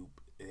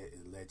alley-oop.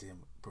 It led to him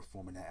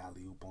performing that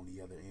alley-oop on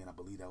the other end. I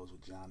believe that was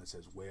with Giannis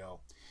as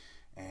well.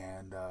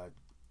 And,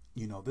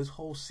 this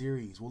whole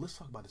series, well, let's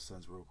talk about the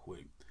Suns real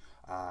quick.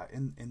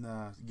 In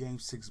Game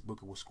 6,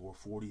 Booker would score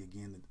 40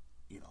 again,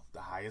 the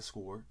highest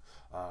score,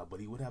 but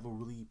he would have a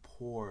really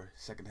poor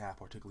second half,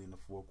 particularly in the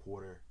fourth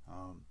quarter.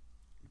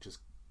 Just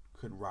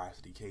couldn't rise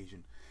to the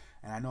occasion.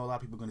 And I know a lot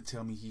of people are going to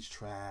tell me he's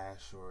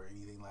trash or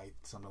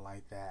something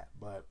like that,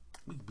 but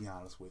we can be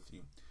honest with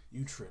you.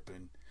 You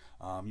tripping.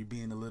 You're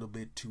being a little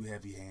bit too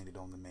heavy-handed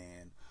on the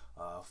man.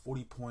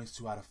 40 points,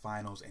 2 out of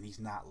finals, and he's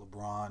not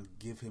LeBron.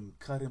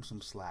 Cut him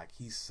some slack.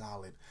 He's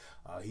solid.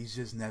 He's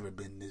just never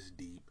been this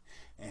deep.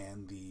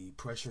 And the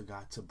pressure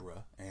got to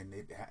bruh, and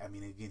I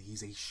mean, again,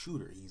 he's a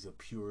shooter. He's a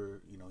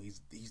pure, he's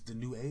the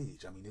new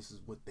age. I mean, this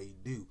is what they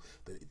do.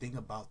 The thing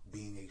about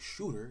being a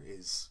shooter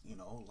is,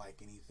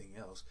 like anything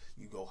else,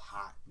 you go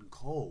hot and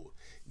cold.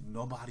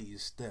 Nobody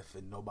is Steph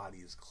and nobody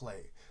is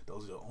Clay.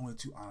 Those are the only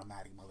two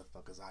automatic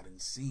motherfuckers I done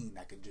seen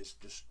that can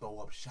just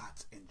throw up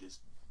shots and just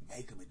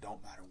make them. It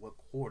don't matter what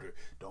quarter,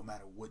 don't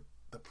matter what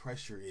the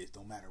pressure is,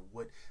 don't matter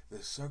what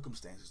the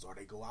circumstances are.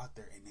 They go out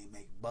there and they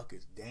make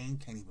buckets. Dame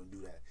can't even do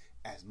that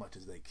as much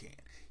as they can.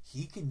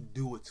 He can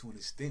do it to an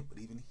extent, but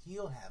even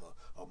he'll have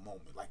a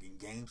moment like in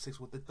Game 6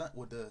 with the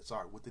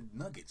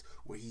Nuggets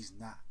where he's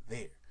not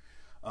there.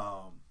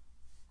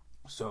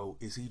 So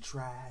is he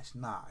trash?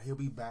 Nah, he'll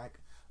be back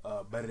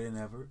better than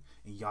ever,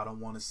 and y'all don't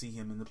want to see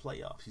him in the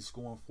playoffs. He's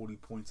scoring 40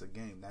 points a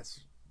game.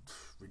 That's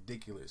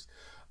ridiculous.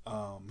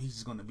 He's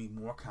just going to be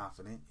more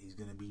confident. He's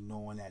going to be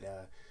knowing that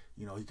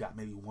he got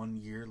maybe 1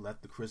 year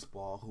left to Chris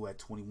Paul, who had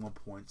 21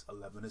 points,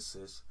 11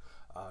 assists.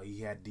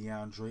 He had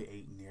DeAndre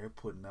Ayton there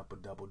putting up a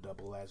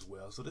double-double as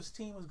well. So this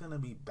team is going to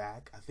be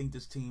back. I think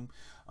this team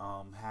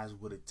has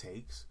what it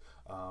takes.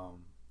 I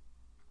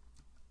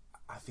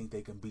think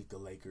they can beat the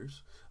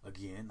Lakers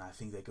again. I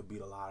think they could beat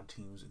a lot of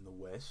teams in the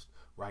West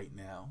right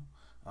now.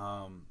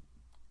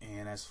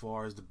 And as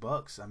far as the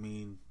Bucks, I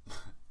mean,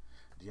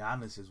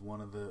 Giannis is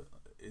one of the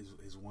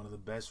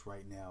best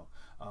right now.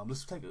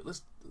 Let's talk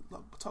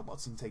about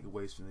some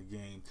takeaways from the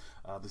game.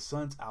 The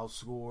Suns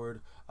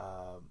outscored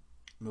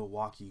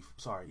Milwaukee.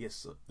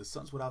 The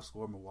Suns would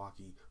outscore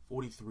Milwaukee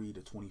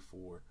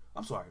 43-24.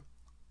 I'm sorry,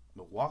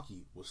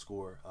 Milwaukee would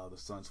score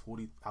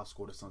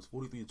outscore the Suns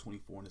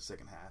 43-24 in the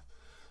second half.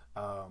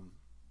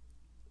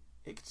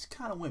 It just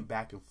kind of went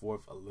back and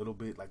forth a little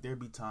bit. Like there'd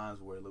be times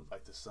where it looked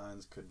like the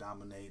Suns could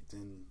dominate,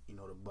 then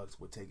the Bucks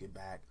would take it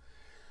back.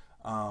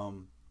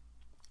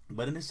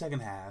 But in the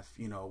second half,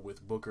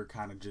 with Booker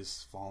kind of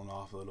just falling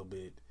off a little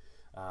bit,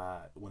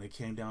 when it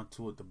came down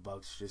to it, the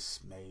Bucks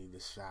just made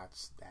the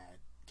shots that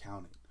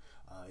counted.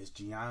 Is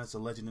Giannis a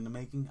legend in the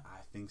making?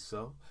 I think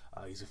so.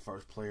 He's the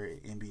first player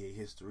in NBA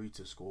history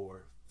to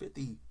score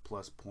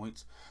 50-plus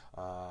points,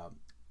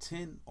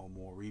 10 or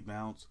more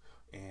rebounds,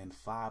 and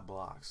 5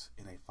 blocks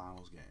in a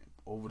finals game.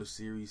 Over the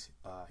series,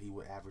 he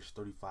would average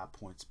 35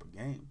 points per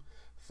game,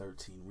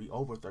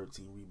 over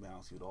 13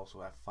 rebounds. He would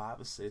also have 5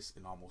 assists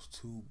and almost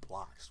 2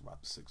 blocks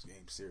throughout the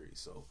 6-game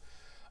series. So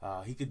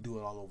he could do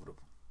it all over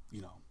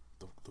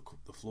the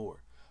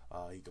floor.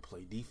 He could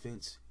play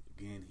defense.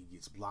 Again, he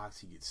gets blocks,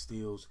 he gets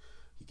steals,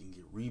 he can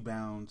get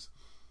rebounds.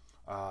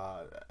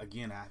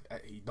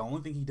 The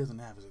only thing he doesn't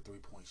have is a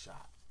 3-point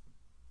shot.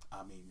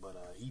 I mean, but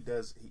he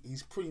does.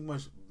 He's pretty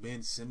much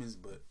Ben Simmons,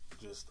 but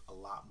just a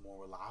lot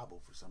more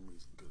reliable for some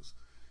reason because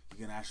he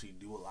can actually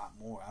do a lot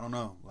more. I don't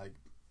know, like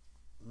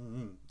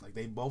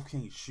they both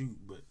can't shoot,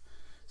 but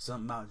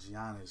something about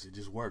Giannis, it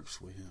just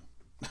works with him.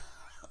 I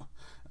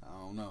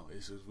don't know.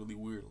 It's just really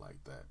weird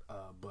like that.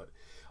 But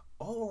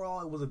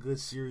overall, it was a good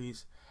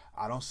series.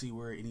 I don't see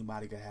where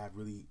anybody could have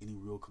really any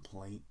real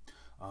complaint.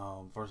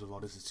 First of all,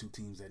 this is two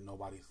teams that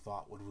nobody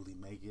thought would really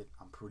make it.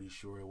 I'm pretty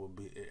sure it would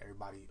be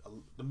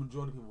the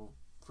majority of people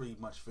pretty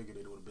much figured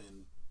it would have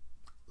been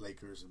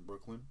Lakers and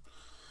Brooklyn.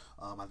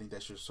 I think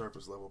that's your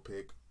surface level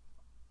pick.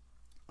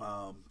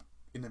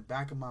 In the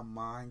back of my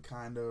mind,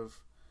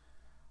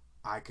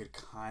 I could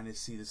kind of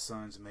see the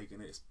Suns making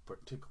it,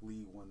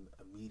 particularly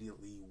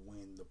immediately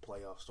when the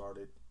playoffs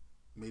started.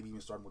 Maybe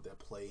even starting with that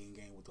playing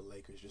game with the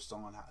Lakers, just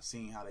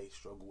seeing how they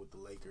struggle with the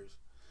Lakers.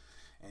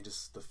 And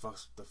just the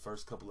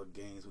first couple of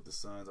games with the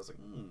Suns, I was like,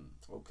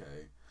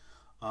 okay.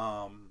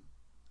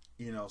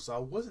 So I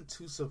wasn't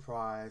too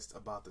surprised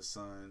about the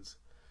Suns.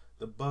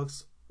 The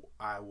Bucks,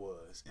 I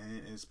was.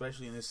 And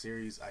especially in this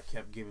series, I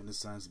kept giving the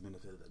Suns the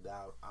benefit of the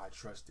doubt. I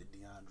trusted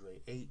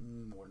DeAndre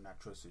Ayton more than I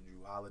trusted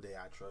Jrue Holiday.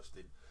 I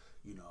trusted,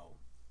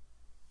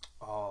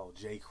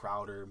 Jay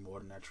Crowder more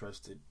than I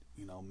trusted,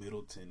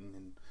 Middleton.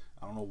 And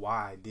I don't know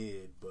why I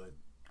did, but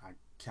I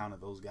counted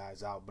those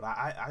guys out. But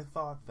I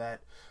thought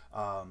that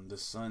the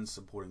Suns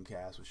supporting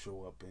cast would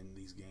show up in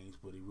these games,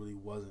 but it really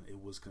wasn't. It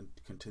was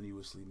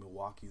continuously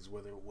Milwaukee's,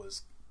 whether it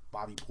was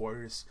Bobby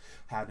Portis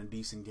having a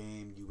decent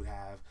game. You would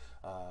have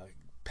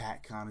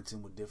Pat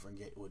Connaughton with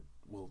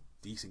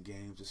decent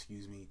games, just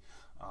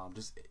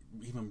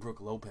even Brook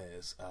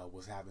Lopez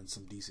was having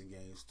some decent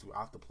games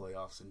throughout the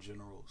playoffs in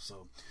general.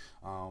 So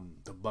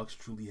the Bucks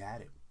truly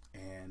had it,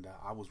 and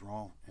I was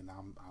wrong, and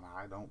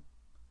I don't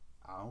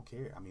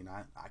care. I mean,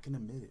 I can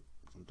admit it.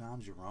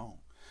 Sometimes you're wrong.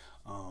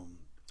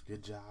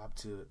 Good job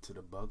to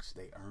the Bucks.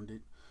 They earned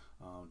it.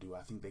 Do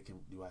I think they can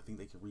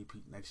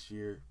repeat next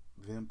year?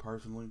 Them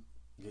personally,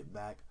 get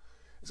back.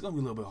 It's gonna be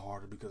a little bit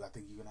harder because I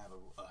think you're gonna have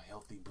a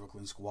healthy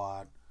Brooklyn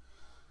squad.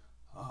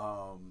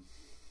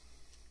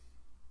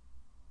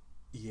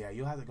 Yeah,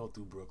 you'll have to go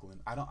through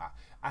Brooklyn.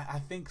 I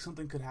think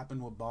something could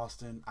happen with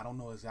Boston. I don't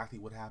know exactly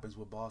what happens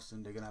with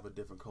Boston. They're gonna have a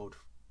different coach.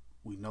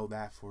 We know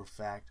that for a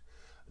fact.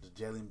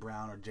 Jaylen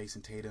Brown or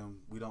Jason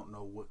Tatum, we don't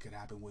know what could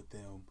happen with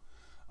them.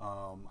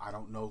 I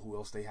don't know who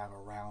else they have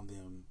around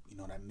them,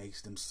 that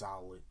makes them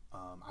solid.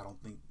 I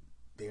don't think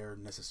they're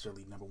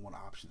necessarily number one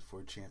options for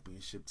a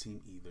championship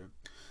team either.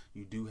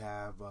 You do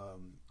have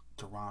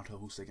Toronto,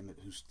 who's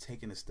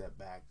taking a step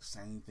back.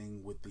 Same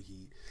thing with the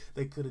Heat.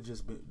 They could have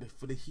just been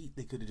for the Heat.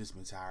 They could have just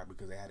been tired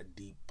because they had a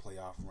deep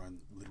playoff run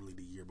literally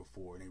the year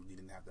before, and they really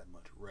didn't have that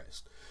much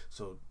rest.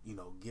 So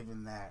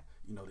given that,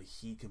 the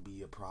Heat can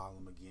be a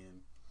problem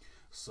again.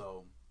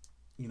 So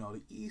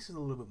the East is a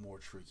little bit more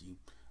tricky,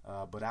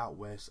 but out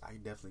West, I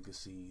definitely could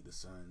see the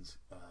Suns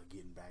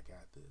getting back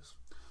at this.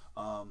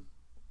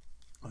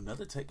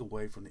 Another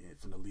takeaway from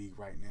the league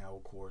right now,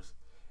 of course,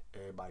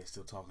 everybody's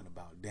still talking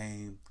about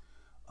Dame.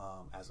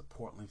 As a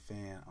Portland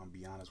fan, I'm gonna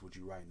be honest with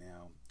you right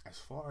now. As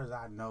far as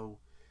I know,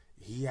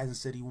 he hasn't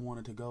said he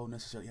wanted to go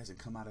necessarily. He hasn't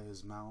come out of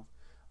his mouth.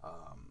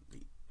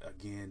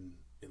 Again,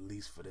 at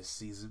least for this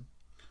season.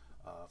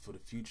 For the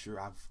future,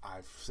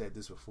 I've said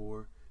this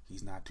before.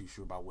 He's not too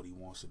sure about what he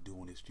wants to do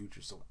in his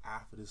future. So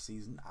after the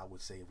season, I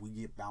would say if we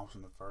get bounced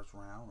in the first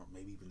round or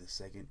maybe even the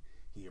second,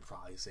 he'll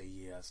probably say,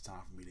 "Yeah, it's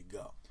time for me to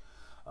go."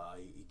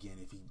 Again,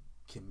 if he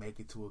can make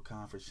it to a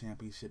conference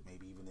championship,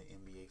 maybe even the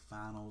NBA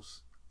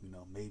Finals.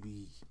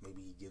 Maybe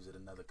he gives it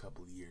another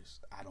couple of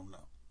years. I don't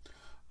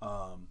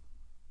know.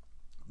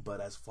 But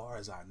as far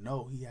as I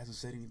know, he hasn't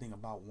said anything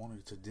about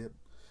wanting to dip.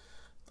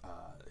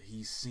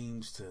 He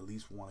seems to at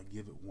least want to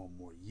give it one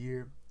more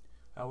year.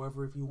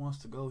 However, if he wants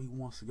to go, he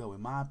wants to go.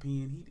 In my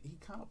opinion, he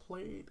kind of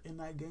played in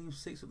that game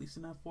 6, at least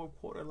in that fourth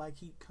quarter, like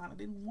he kind of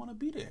didn't want to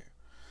be there.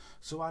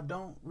 So I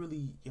don't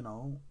really,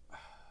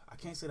 I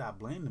can't say that I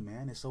blame the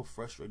man. It's so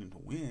frustrating to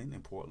win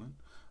in Portland.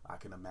 I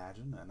can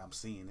imagine, and I'm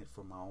seeing it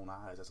from my own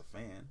eyes as a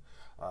fan.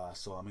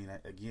 So I mean,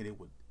 again, it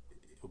would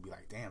be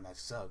like, damn, that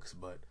sucks.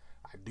 But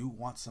I do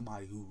want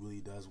somebody who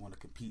really does want to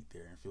compete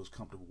there and feels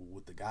comfortable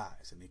with the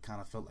guys. And it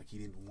kind of felt like he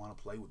didn't want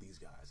to play with these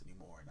guys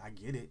anymore. And I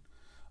get it.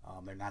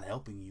 They're not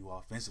helping you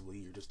offensively.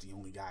 You're just the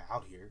only guy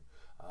out here.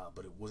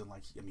 But it wasn't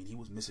like, he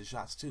was missing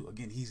shots too.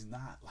 Again, he's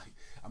not like,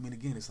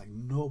 again, it's like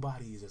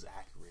nobody is as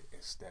accurate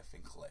as Steph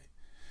and Clay.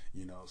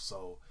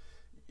 So,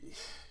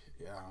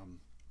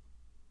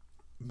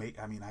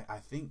 I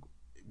think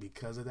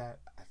because of that,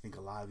 I think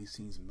a lot of these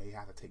teams may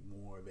have to take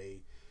more of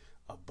a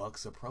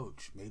Bucks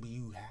approach. Maybe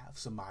you have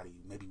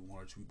somebody, maybe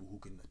one or two people who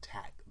can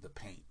attack the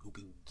paint, who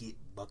can get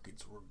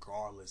buckets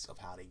regardless of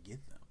how they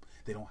get them.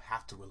 They don't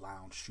have to rely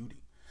on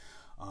shooting.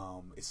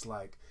 It's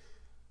like,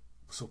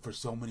 so for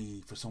so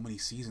many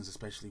seasons,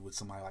 especially with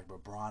somebody like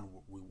LeBron,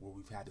 where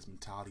we've had this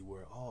mentality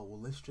where,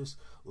 let's just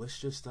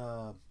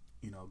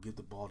give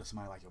the ball to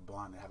somebody like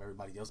LeBron and have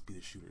everybody else be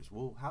the shooters.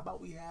 Well, how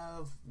about we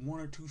have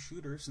one or two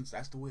shooters, since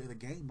that's the way of the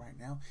game right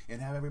now,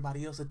 and have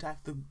everybody else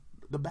attack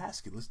the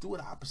basket? Let's do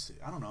it opposite.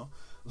 I don't know.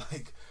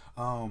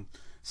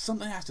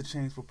 Something has to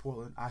change for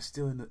Portland. I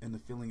still in the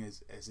feeling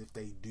as if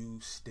they do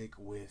stick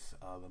with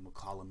the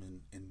McCollum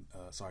and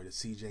the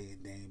CJ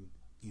and Dame,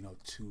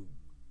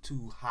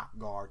 two hot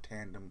guard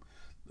tandem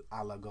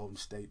a la Golden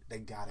State. They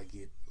gotta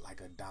get like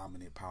a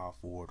dominant power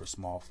forward or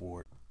small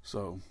forward.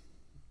 So,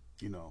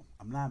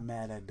 I'm not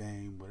mad at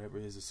Dame. Whatever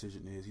his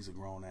decision is, he's a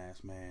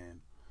grown-ass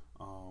man.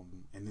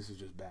 And this is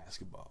just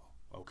basketball.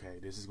 Okay,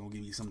 this is going to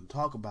give you something to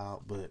talk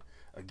about, but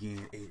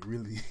again, it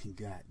really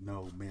got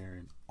no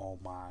bearing on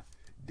my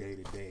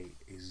day-to-day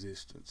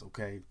existence,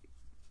 okay?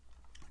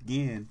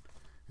 Again,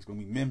 it's going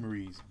to be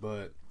memories,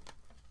 but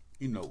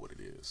you know what it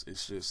is.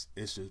 It's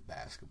just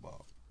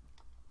basketball.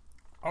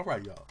 All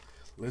right, y'all.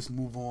 Let's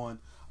move on.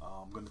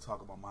 I'm going to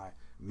talk about my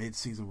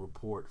mid-season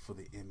report for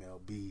the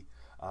MLB.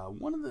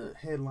 One of the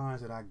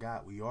headlines that I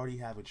got, we already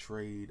have a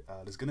trade.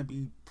 There's going to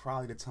be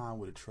probably the time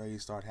where the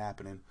trades start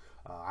happening.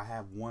 I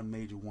have one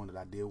major one that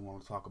I did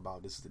want to talk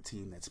about. This is the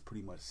team that's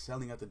pretty much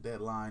selling at the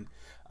deadline.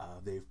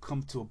 They've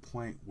come to a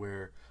point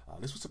where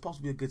this was supposed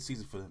to be a good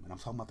season for them, and I'm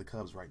talking about the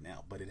Cubs right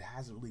now, but it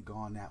hasn't really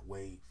gone that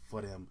way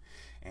for them.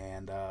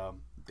 And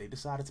they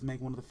decided to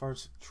make one of the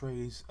first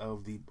trades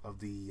of the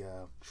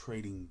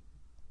trading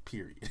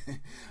period.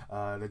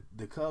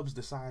 The Cubs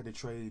decided to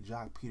trade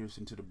Joc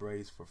Pederson to the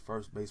Braves for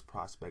first base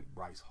prospect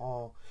Bryce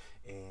Hall,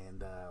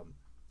 and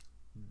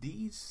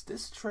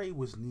this trade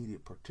was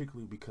needed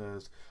particularly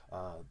because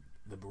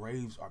the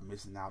Braves are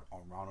missing out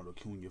on Ronald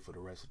Acuna for the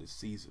rest of the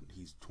season.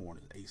 He's torn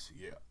his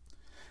ACL.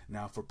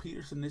 Now for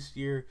Pederson this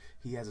year,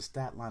 he has a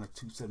stat line of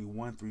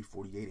 271,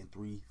 348, and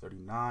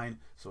 339,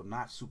 so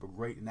not super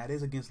great, and that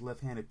is against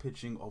left-handed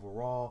pitching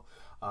overall.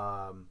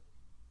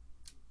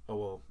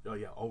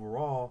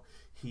 Overall,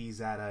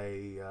 he's at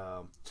a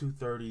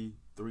 230,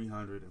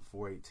 300, and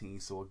 418.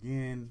 So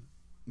again,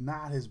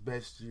 not his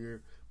best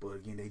year, but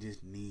again, they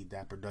just need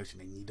that production.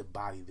 They need the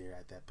body there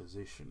at that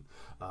position.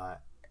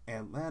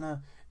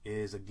 Atlanta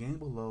is a game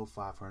below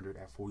 500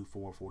 at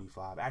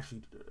 44-45.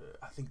 Actually,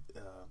 I think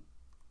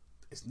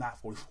it's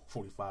not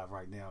 44-45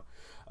 right now.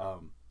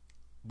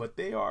 But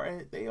they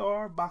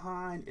are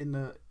behind in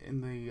the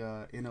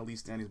NL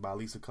East standings by at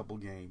least a couple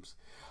games.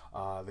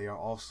 They are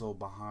also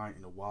behind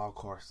in the wild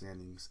card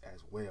standings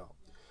as well.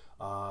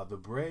 The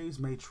Braves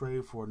may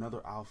trade for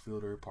another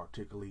outfielder,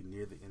 particularly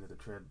near the end of the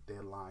trade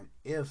deadline,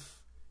 if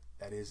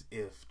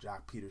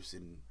Joc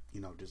Pederson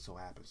just so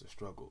happens to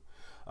struggle.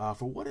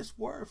 For what it's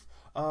worth,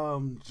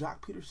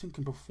 Jock Peterson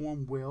can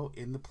perform well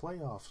in the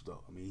playoffs,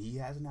 though. I mean, he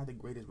hasn't had the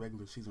greatest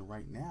regular season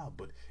right now,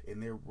 but in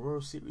their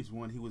World Series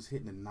one, he was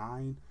hitting a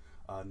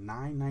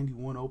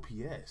 991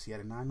 OPS. He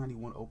had a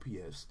 991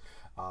 OPS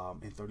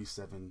in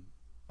 37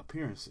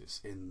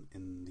 appearances in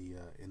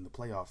the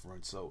playoff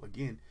run. So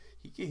again,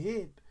 he can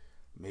hit,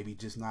 maybe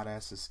just not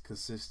as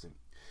consistent.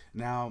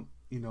 Now,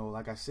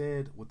 like I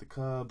said, with the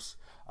Cubs,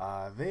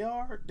 they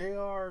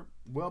are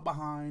well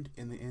behind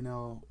in the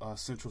NL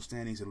Central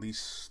standings, at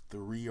least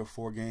 3 or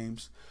 4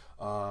 games.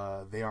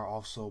 They are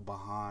also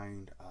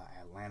behind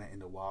Atlanta in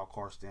the wild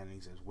card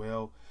standings as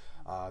well.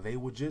 They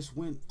would just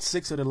win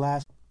 6 of the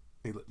last.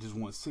 They just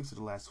won 6 of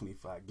the last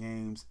 25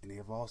 games, and they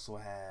have also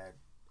had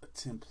a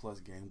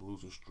 10-plus game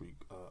losing streak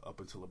up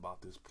until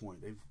about this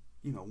point. They've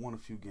won a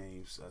few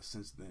games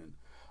since then,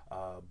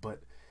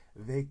 but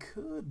they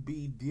could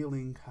be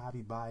dealing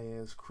Javi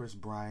Baez, Chris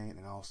Bryant,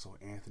 and also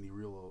Anthony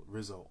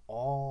Rizzo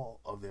all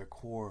of their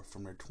core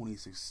from their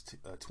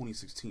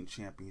 2016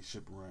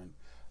 championship run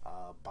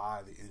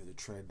by the end of the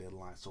trade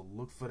deadline. So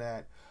look for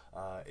that.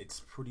 It's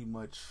pretty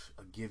much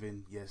a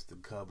given. Yes, the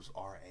Cubs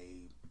are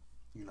a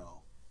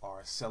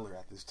seller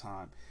at this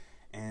time,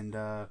 and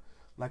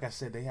like I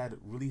said, they had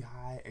really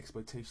high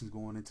expectations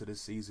going into this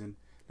season.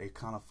 They've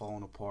kind of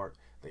fallen apart.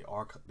 They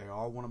are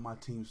one of my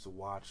teams to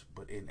watch,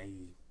 but in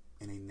a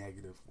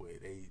negative way.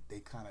 They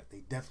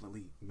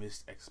definitely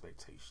missed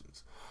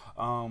expectations.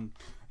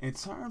 In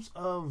terms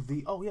of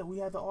we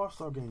had the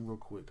All-Star game real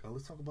quick.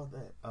 Let's talk about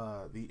that.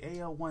 The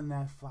AL won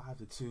that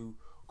 5-2.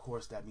 Of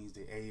course, that means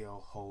the AL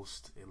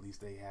host, at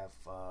least they have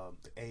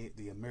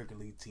the American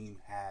League team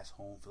has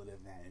home field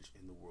advantage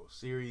in the World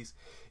Series.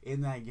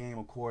 In that game,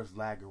 of course,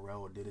 Vlad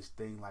Guerrero did his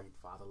thing like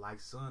father,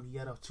 like son. He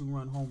had a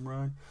 2-run home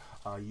run.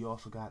 You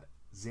also got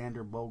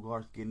Xander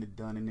Bogaerts getting it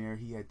done in there.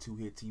 He had 2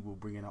 hits. He will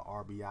bring in an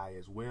RBI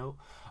as well.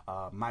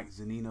 Mike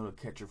Zunino, the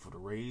catcher for the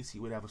Rays,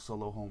 he would have a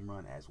solo home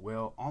run as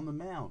well. On the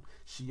mound,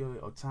 Shohei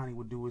Ohtani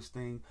would do his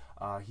thing.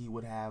 He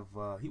would have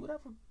a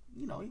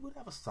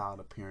solid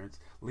appearance.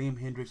 Liam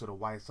Hendricks of the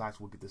White Sox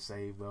would get the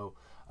save though.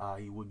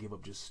 He would give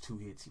up just 2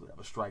 hits. He would have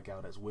a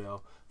strikeout as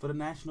well. For the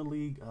National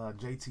League,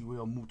 JT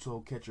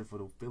Realmuto, catcher for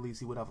the Phillies,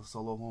 he would have a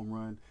solo home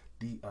run.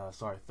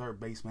 Third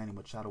base Manny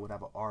Machado would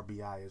have an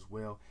RBI as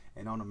well.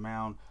 And on the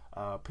mound,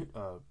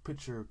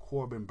 pitcher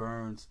Corbin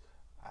Burns,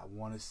 I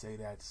want to say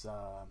that's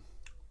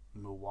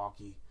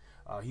Milwaukee.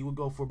 He would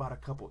go for about a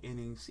couple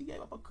innings. He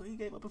gave up a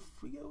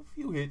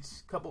few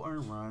hits, couple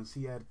earned runs.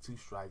 He had 2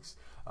 strikes.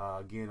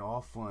 Again,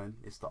 all fun.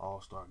 It's the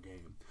All-Star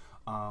game.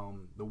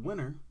 The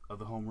winner of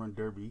the home run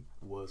derby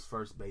was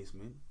first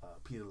baseman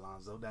Pete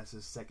Alonso. That's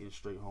his 2nd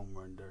straight home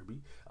run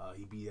derby.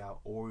 He beat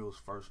out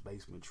Orioles first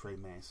baseman Trey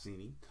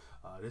Mancini.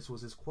 This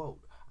was his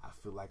quote: I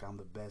feel like I'm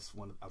the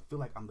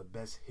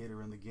best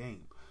hitter in the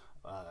game.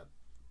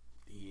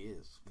 He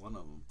is one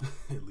of them,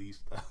 at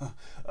least.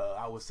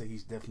 I would say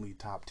he's definitely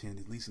top 10,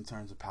 at least in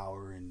terms of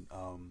power and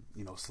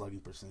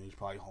slugging percentage,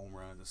 probably home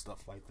runs and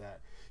stuff like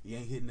that. He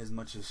ain't hitting as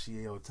much as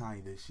Shohei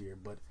Ohtani this year,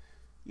 but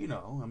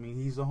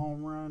he's a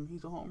home run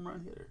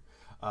hitter.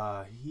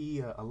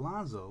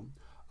 Alonso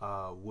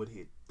would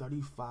hit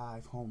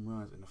 35 home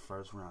runs in the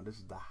first round. This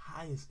is the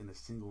highest in a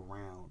single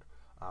round,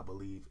 I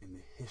believe, in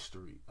the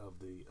history of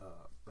the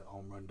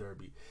home run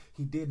derby.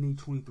 He did need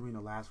 23 in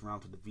the last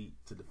round to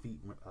defeat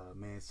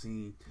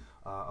Mancini.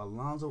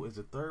 Alonso is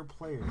the 3rd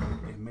player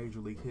in Major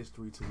League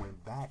history to win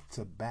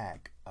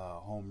back-to-back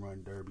home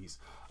run derbies.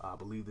 I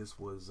believe this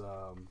was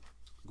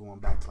going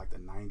back to like the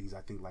 90s,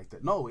 I think, like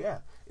that. No, yeah,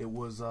 it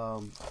was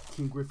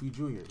Ken Griffey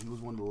Jr. He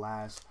was one of the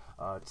last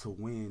to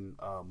win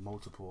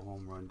multiple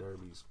home run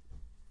derbies.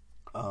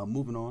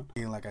 Moving on,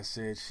 and like I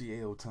said,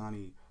 Shohei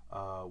Ohtani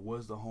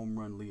was the home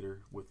run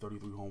leader with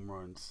 33 home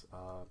runs,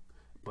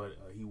 but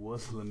he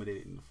was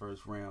eliminated in the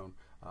first round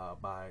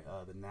by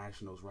the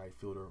Nationals right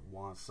fielder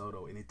Juan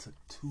Soto, and it took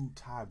 2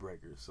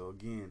 tiebreakers. So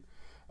again,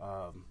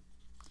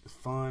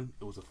 fun.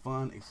 It was a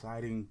fun,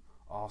 exciting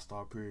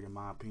All-Star period, in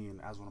my opinion.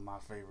 That was one of my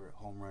favorite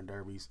home run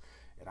derbies,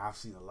 and I've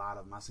seen a lot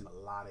of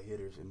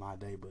hitters in my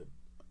day, but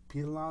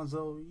Pete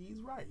Alonso, he's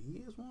right. He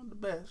is one of the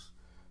best.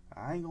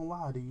 I ain't gonna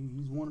lie to you,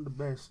 he's one of the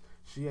best.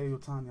 Shohei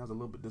Ohtani, I was a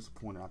little bit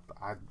disappointed.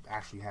 I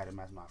actually had him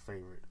as my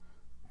favorite,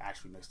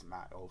 actually next to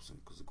Matt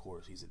Olson, because of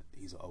course he's an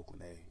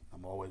Oakland A.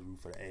 I'm always rooting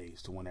for the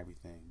A's to win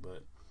everything,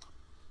 but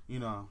you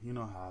know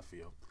how I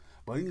feel.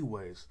 But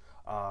anyways,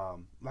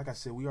 like I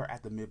said, we are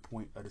at the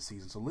midpoint of the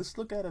season, so let's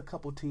look at a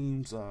couple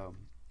teams.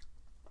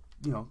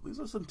 These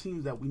are some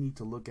teams that we need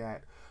to look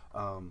at.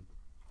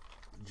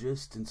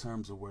 Just in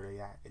terms of where they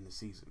at in the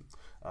season.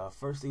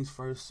 First things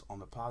first, on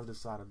the positive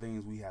side of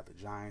things, we have the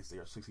Giants. They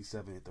are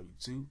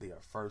 67-32. They are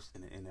first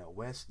in the NL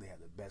West. They have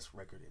the best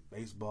record in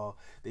baseball.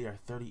 They are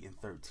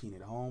 30-13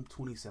 at home,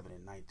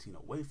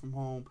 27-19 away from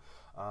home.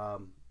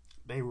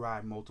 They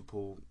ride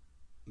multiple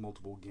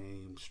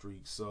game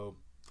streaks. So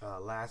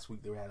last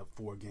week they had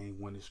a 4-game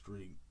winning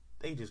streak.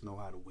 They just know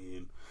how to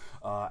win.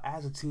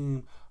 As a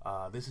team,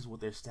 this is what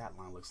their stat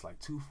line looks like: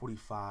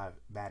 245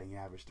 batting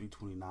average,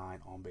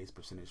 329 on base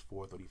percentage,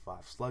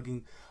 435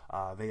 slugging.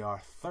 They are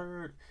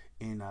third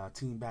in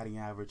team batting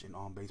average and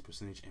on base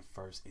percentage, and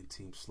first in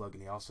team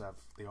slugging.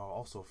 They are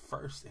also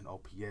first in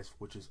OPS,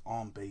 which is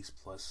on base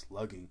plus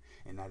slugging,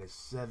 and that is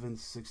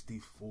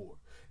 764.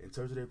 In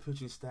terms of their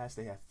pitching stats,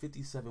 they have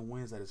 57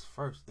 wins. That is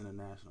first in the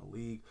National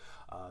League.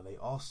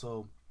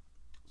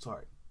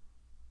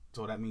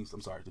 So that means,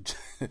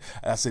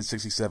 I said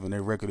 67.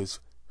 Their record is,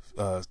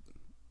 the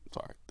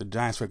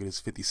Giants' record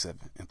is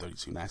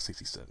 57-32, not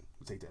 67.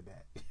 We'll take that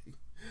back.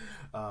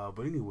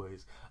 But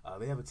anyways,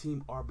 they have a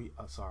team ERA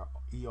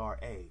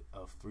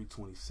of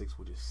 3.26,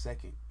 which is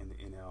second in the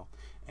NL,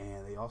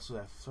 and they also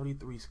have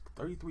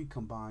 33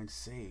 combined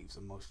saves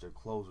amongst their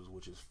closers,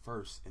 which is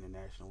first in the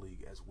National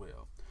League as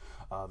well.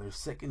 They're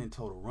second in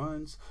total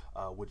runs,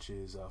 which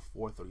is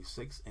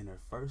 436, and they're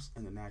first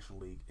in the National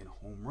League in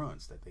home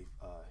runs that they've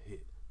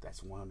hit.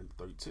 That's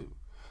 132.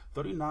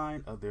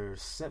 39 of their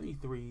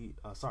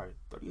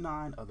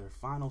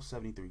final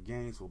 73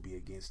 games will be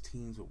against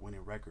teams with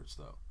winning records,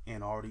 though,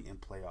 and already in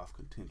playoff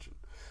contention.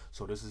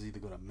 So this is either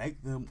going to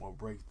make them or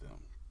break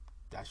them.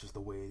 That's just the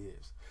way it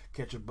is.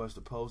 Catcher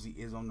Buster Posey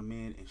is on the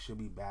mend and should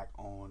be back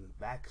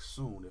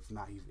soon.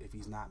 If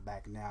he's not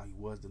back now, he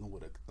was dealing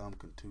with a thumb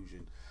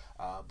contusion.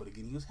 But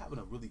again, he was having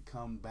a really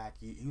comeback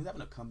year. He was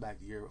having a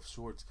comeback year of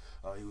sorts.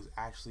 He was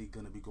actually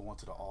going to be going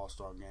to the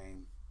All-Star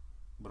game,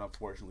 but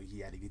unfortunately, he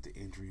had to get the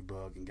injury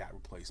bug and got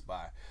replaced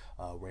by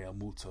Real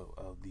Muto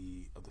of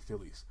the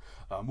Phillies.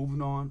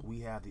 Moving on, we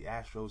have the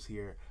Astros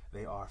here.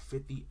 They are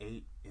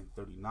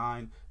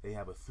 58-39. They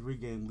have a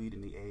 3-game lead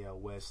in the AL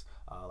West.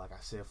 Like I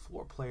said,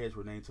 4 players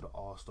were named to the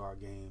All-Star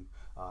game: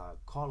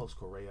 Carlos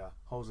Correa,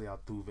 Jose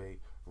Altuve,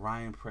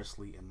 Ryan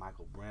Presley, and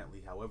Michael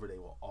Brantley. However, they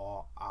will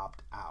all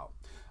opt out.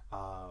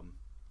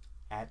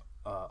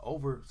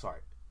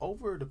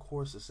 Over the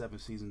course of 7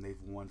 seasons,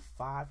 they've won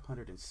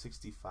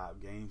 565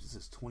 games. This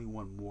is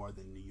 21 more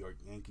than New York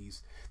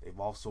Yankees. They've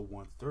also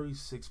won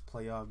 36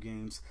 playoff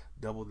games,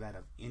 double that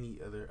of any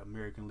other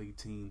American League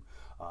team.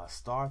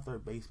 Star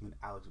third baseman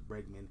Alex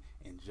Bregman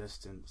and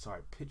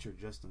pitcher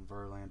Justin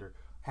Verlander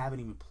haven't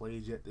even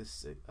played yet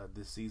this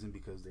season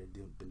because they've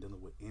been dealing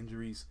with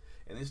injuries.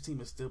 And this team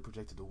is still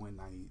projected to win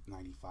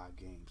 95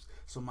 games.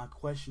 So my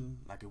question,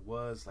 like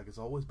it's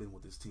always been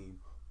with this team,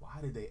 why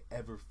did they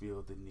ever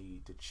feel the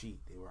need to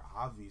cheat? They were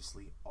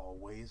obviously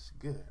always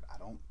good. I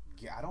don't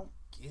get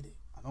it.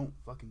 I don't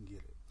fucking get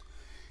it.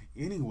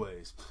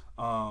 Anyways,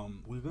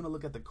 we're going to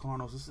look at the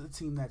Cardinals. This is a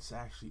team that's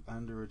actually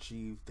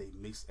underachieved. They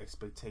missed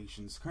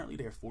expectations. Currently,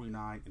 they're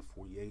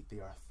 49-48. They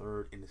are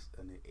third in the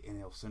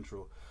NL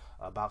Central.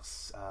 I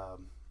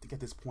think at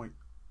this point,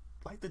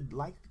 like the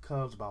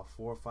Cubs, about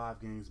 4 or 5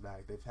 games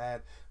back, they've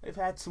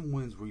had some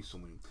wins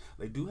recently.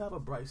 They do have a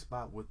bright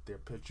spot with their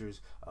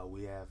pitchers.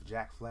 We have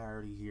Jack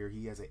Flaherty here.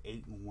 He has an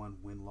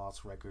 8-1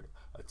 win-loss record,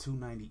 a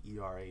 2.90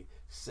 ERA.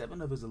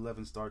 7 of his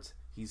 11 starts,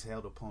 he's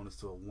held opponents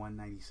to a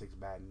 196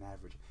 batting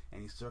average,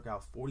 and he struck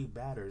out 40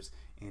 batters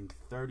in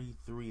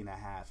 33.5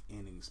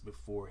 innings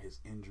before his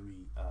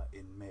injury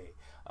in May.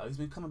 He's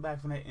been coming back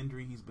from that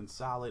injury. He's been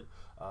solid.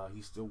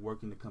 He's still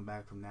working to come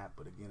back from that,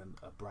 but again,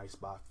 a bright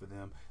spot for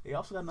them. They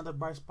also got another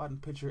bright spot in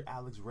pitcher,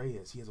 Alex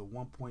Reyes. He has a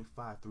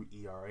 1.53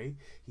 ERA.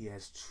 He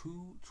has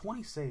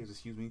 20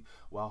 saves,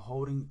 while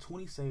holding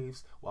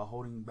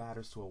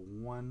batters to a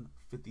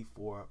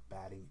 154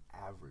 batting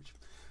average.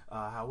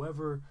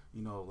 However,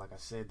 like I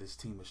said, this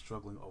team is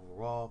struggling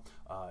overall.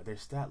 Their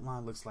stat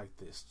line looks like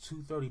this: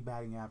 230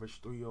 batting average,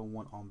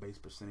 301 on base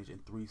percentage,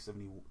 and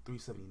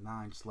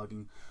 379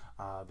 slugging.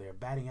 Their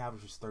batting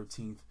average is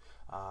 13th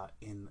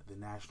in the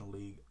National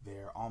League.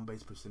 Their on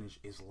base percentage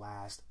is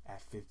last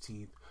at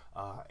 15th,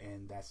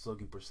 and that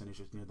slugging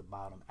percentage is near the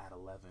bottom at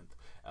 11th.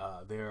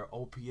 Their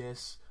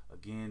OPS,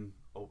 again,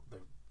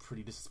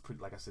 this is pretty,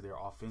 like I said, their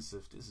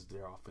offensive. This is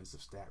their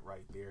offensive stat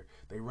right there.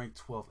 They rank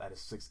 12th out of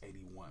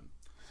 681.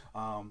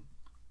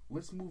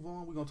 Let's move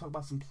on. We're going to talk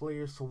about some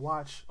players to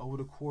watch over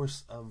the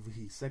course of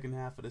the second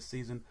half of the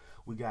season.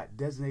 We got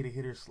designated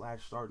hitter /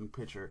 starting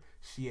pitcher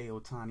Shohei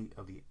Ohtani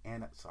of the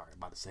Anaheim.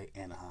 That's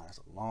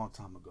a long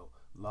time ago.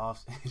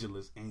 Los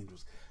Angeles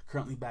Angels.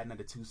 Currently batting at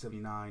a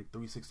 279,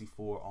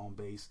 364 on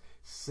base,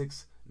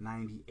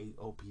 698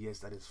 OPS.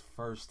 That is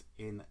first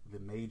in the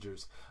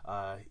majors.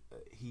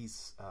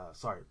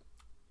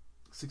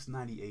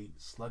 698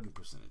 slugging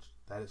percentage.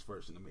 That is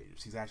first in the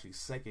majors. He's actually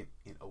second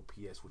in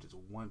OPS, which is a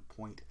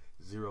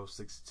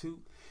 1.062,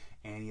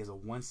 and he has a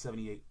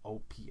 178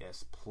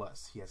 OPS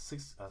plus. He has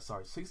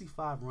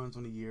 65 runs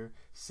on the year,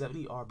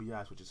 70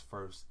 RBIs, which is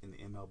first in the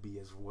MLB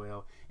as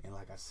well, and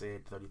like I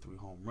said, 33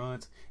 home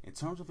runs. In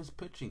terms of his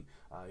pitching,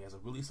 he has a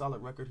really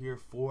solid record here: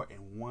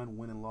 4-1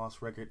 win and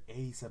loss record,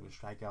 87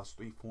 strikeouts,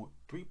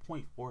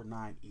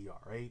 3.49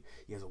 ERA.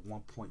 He has a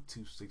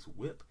 1.26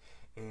 WHIP.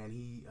 And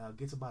he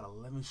gets about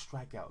 11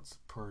 strikeouts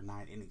per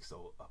 9 innings.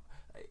 So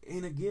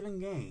in a given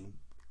game,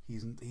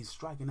 he's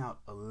striking out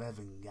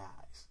 11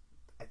 guys.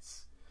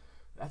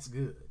 That's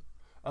good.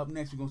 Up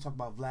next, we're going to talk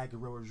about Vlad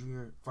Guerrero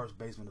Jr., first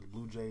baseman of the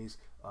Blue Jays.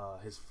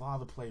 His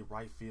father played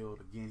right field.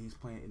 Again, he's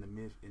playing in the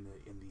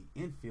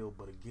infield,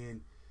 but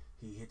again,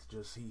 he hits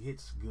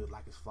good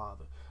like his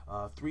father.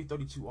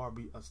 332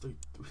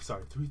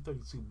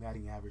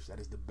 batting average. That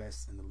is the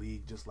best in the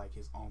league, just like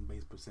his on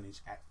base percentage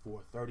at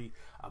 430.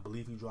 I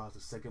believe he draws the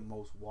second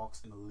most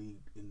walks in the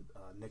league,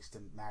 next to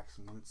Max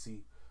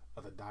Muncy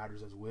of the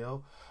Dodgers as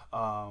well.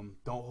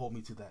 Don't hold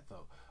me to that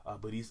though.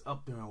 But he's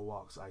up there in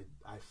walks. I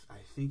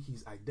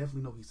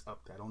definitely know he's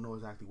up there. I don't know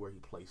exactly where he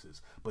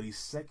places, but he's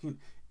second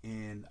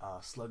in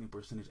slugging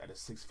percentage at a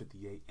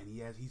 658, and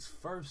he's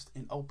first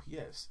in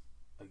OPS.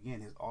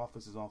 Again, his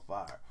offense is on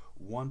fire.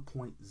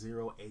 1.089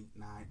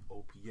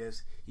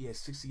 OPS. He has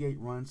 68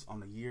 runs on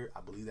the year.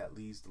 I believe that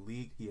leads the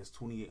league. He has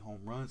 28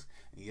 home runs,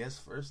 and he has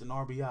first in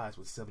RBIs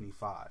with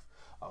 75.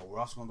 We're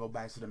also going to go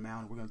back to the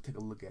mound. We're going to take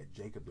a look at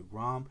Jacob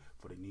deGrom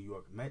for the New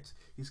York Mets.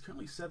 He's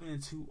currently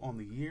 7-2 on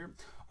the year.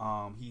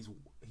 He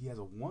has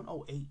a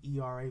 1.08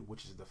 ERA,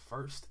 which is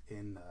first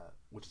in the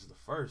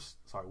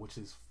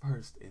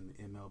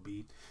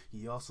MLB.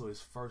 He also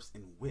is first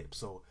in WHIP.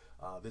 So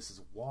this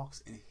is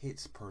walks and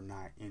hits per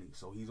 9 innings.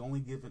 So he's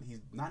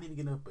not even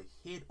giving up a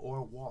hit or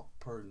a walk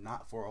for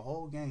a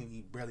whole game.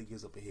 He barely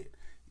gives up a hit,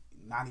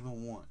 not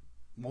even one.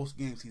 Most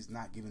games he's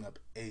not giving up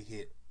a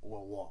hit or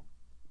a walk.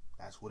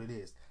 That's what it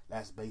is.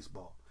 That's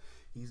baseball.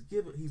 He's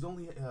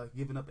only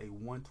given up a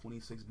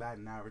 126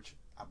 batting average.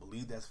 I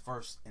believe that's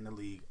first in the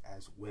league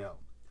as well.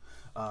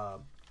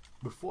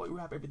 Before we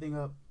wrap everything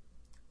up,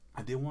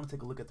 I did want to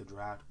take a look at the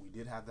draft. We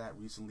did have that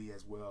recently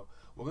as well.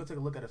 We're going to take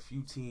a look at a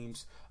few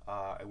teams,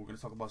 and we're going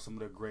to talk about some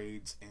of their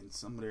grades and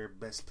some of their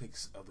best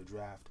picks of the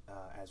draft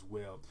as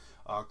well.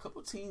 A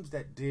couple teams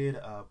that did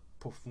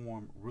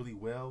perform really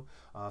well,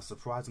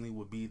 surprisingly,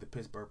 would be the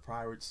Pittsburgh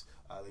Pirates.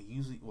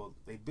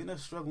 They've been a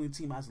struggling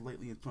team as of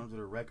lately in terms of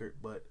their record,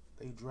 but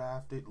they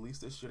drafted, at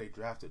least this year, they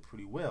drafted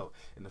pretty well.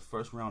 In the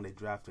first round, they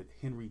drafted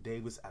Henry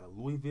Davis out of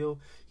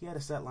Louisville. He had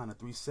a stat line of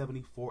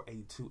 370,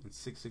 482, and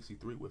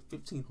 663 with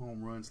 15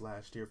 home runs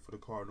last year for the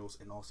Cardinals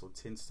and also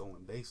 10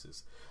 stolen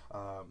bases.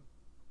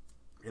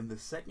 In the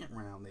second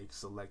round, they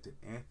selected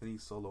Anthony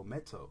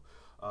Solometo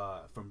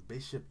from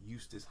Bishop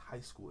Eustace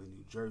High School in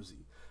New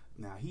Jersey.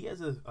 Now, he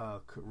has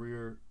a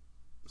career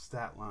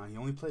stat line. He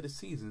only played a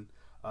season,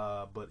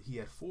 but he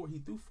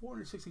threw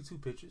 462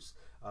 pitches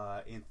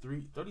in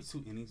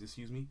 32 innings.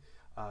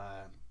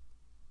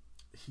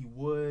 He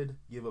would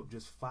give up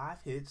just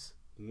 5 hits,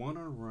 1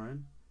 earned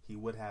run. He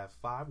would have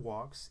 5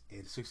 walks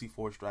and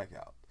 64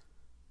 strikeouts.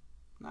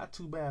 Not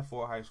too bad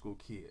for a high school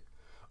kid.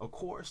 Of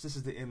course, this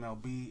is the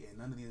MLB, and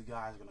none of these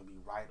guys are going to be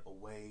right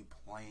away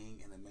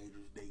playing in the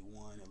majors day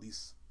one, at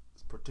least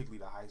particularly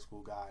the high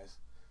school guys.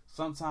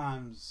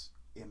 Sometimes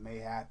it may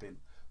happen.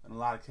 In a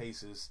lot of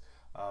cases,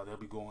 they'll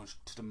be going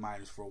to the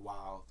minors for a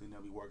while, then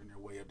they'll be working their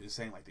way up. This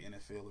ain't like the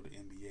NFL or the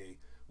NBA.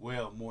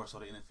 Well, more so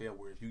the NFL,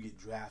 where if you get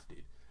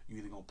drafted, you're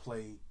either going to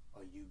play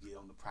or you get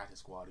on the practice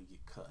squad or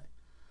get cut.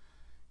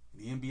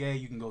 In the NBA,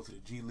 you can go to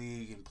the G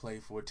League and play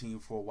for a team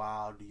for a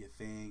while, do your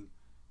thing.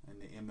 In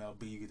the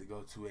MLB, you get to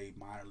go to a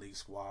minor league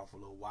squad for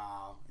a little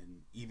while,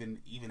 and even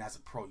as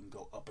a pro, you can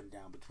go up and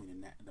down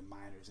between the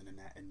minors and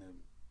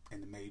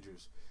the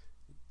majors.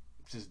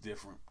 It's just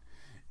different.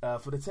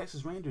 For the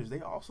Texas Rangers, they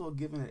also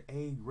given an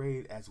A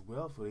grade as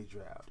well for their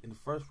draft. In the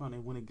first round, they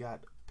went and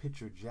got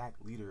pitcher Jack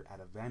Leader out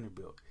of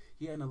Vanderbilt.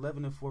 He had an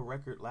 11-4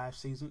 record last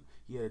season.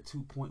 He had a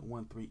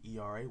 2.13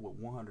 ERA with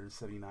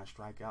 179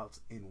 strikeouts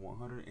in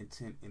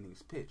 110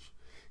 innings pitched.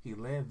 He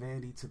led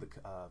Vandy to the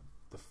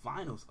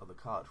finals of the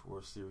College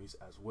World Series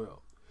as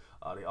well.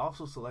 They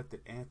also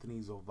selected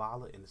Anthony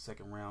Zovala in the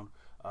second round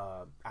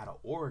out of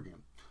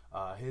Oregon.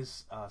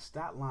 His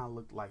stat line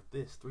looked like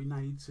this: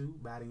 392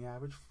 batting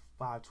average,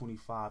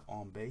 525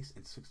 on base,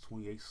 and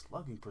 628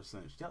 slugging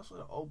percentage. He also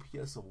had an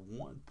OPS of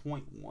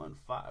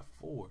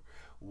 1.154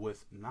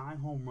 with 9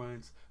 home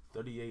runs,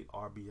 38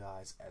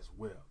 RBIs as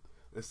well.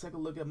 Let's take a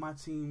look at my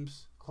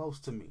teams close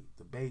to me,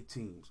 the Bay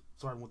teams,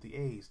 starting with the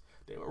A's.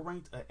 They were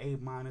ranked an A-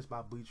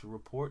 by Bleacher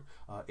Report.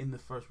 In the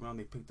first round,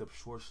 they picked up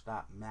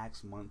shortstop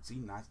Max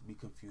Muncy, not to be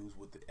confused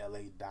with the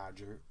LA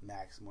Dodger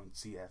Max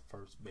Muncy at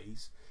first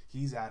base.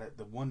 He's out of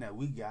the one that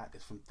we got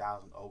is from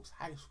Thousand Oaks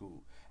High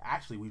School.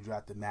 Actually, we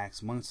drafted Max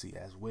Muncy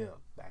as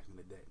well back in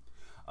the day.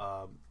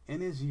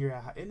 In his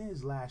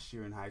last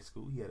year in high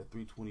school, he had a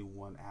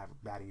 321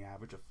 batting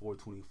average, a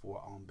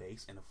 424 on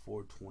base, and a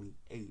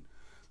 428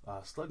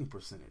 slugging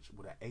percentage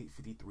with an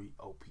 853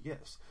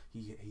 OPS.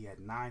 He had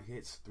 9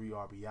 hits, 3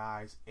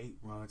 RBIs, 8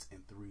 runs,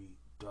 and 3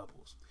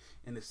 doubles.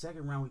 In the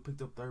second round, we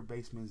picked up third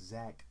baseman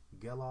Zach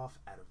Geloff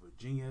out of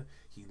Virginia.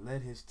 He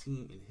led his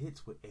team in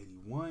hits with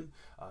 81.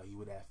 He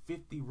would have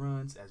 50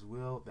 runs as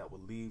well that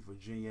would lead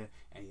Virginia,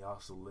 and he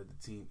also led the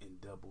team in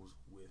doubles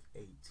with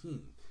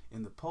 18.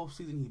 In the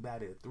postseason, he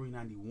batted a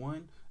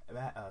 391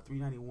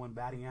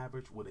 batting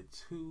average with a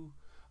 2.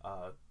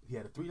 He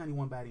had a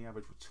 391 batting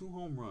average with 2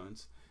 home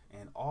runs,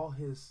 and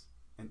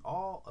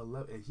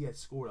he had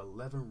scored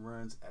 11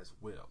 runs as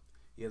well.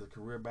 He has a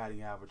career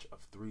batting average of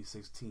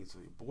 316. So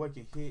the boy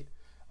can hit,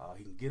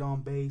 he can get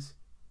on base,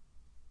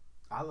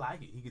 I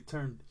like it. He could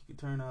turn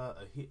a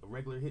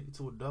regular hit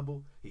into a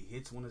double. He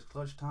hits when it's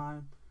clutch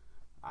time.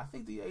 I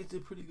think the A's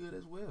did pretty good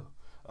as well.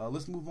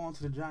 Let's move on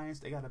to the Giants.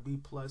 They got a B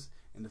plus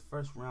in the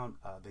first round.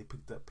 They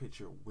picked up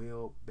pitcher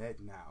Will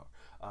Bednar,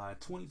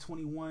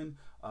 2021,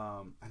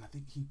 and I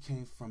think he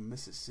came from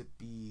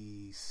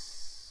Mississippi.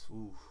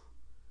 Ooh,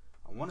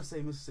 I want to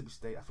say Mississippi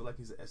State. I feel like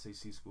he's an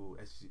SEC school.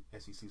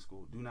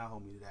 Do not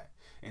hold me to that.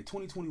 In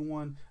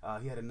 2021,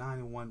 he had a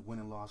 9-1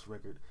 win-and-loss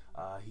record.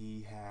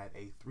 He had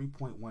a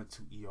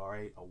 3.12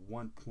 ERA, a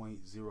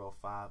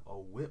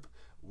 1.050 WHIP,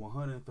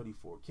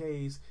 134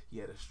 Ks. He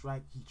had a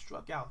strike. He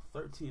struck out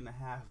 13 and a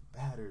half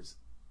batters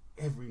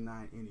every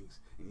 9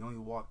 innings, and he only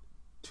walked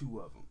 2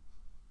 of them.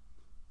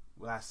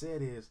 What I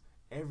said is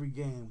every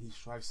game he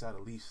strikes out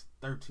at least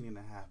 13 and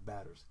a half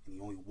batters, and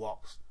he only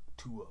walks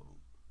 2 of them.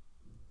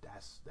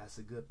 That's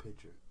a good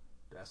pitcher.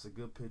 That's a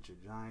good pitcher.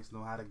 Giants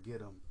know how to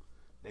get him.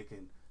 They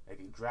can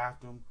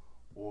draft him,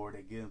 or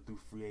they get him through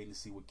free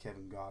agency with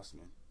Kevin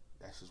Gossman.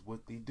 That's just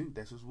what they do.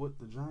 That's just what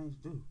the Giants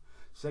do.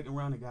 Second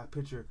round, they got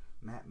pitcher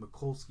Matt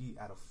Mikulski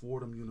out of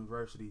Fordham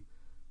University.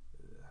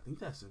 I think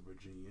that's in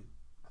Virginia.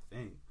 I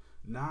think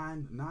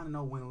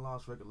 9-0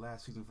 win-loss record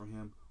last season for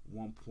him.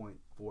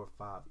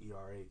 1.45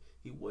 ERA.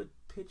 He would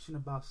pitch in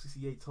about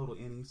 68 total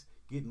innings,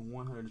 getting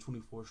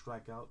 124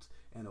 strikeouts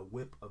and a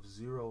WHIP of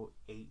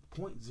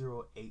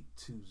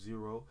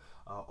 0.0820.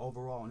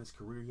 Overall in his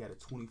career, he had a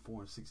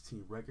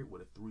 24-16 record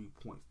with a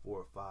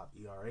 3.45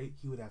 ERA.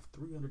 He would have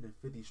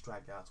 350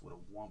 strikeouts with a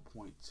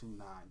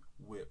 1.29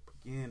 WHIP.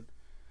 Again,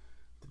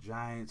 the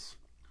Giants,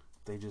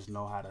 they just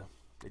know how to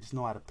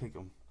pick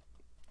them.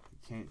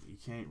 You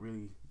can't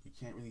really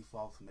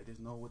fault them. They just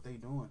know what they're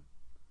doing.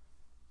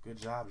 Good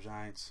job,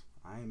 Giants.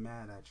 I ain't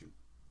mad at you.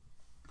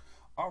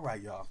 All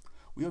right, y'all.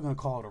 We are gonna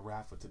call it a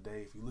wrap for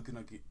today. If you're looking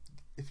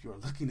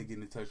to get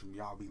in touch with me,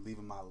 I'll be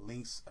leaving my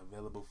links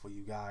available for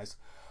you guys.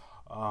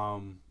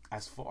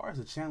 As far as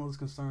the channel is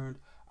concerned,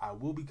 I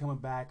will be coming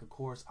back. Of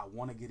course, I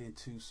want to get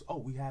into.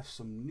 We have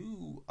some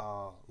new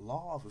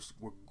laws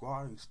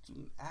regarding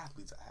student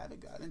athletes. I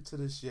haven't got into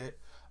this yet,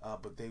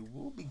 but they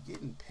will be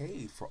getting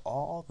paid for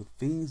all the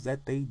things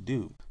that they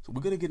do. So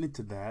we're gonna get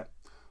into that.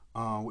 I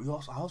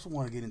also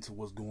want to get into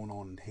what's going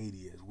on in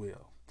Haiti as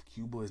well.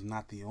 Cuba is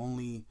not the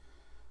only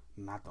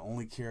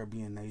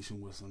Caribbean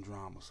nation with some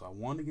drama, so I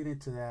want to get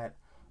into that.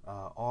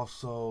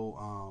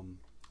 Aaron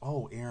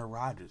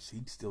Rodgers,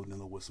 he's still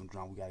dealing with some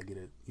drama. We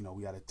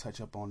got to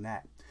touch up on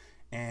that.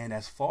 And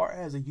as far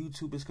as the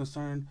YouTube is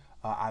concerned,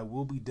 I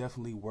will be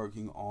definitely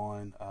working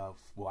on. I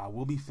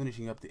will be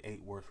finishing up the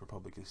 8 worst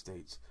Republican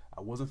states. I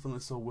wasn't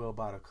feeling so well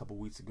about it a couple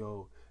weeks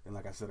ago, and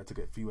like I said, I took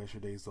a few extra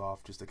days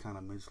off just to kind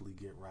of mentally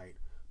get right.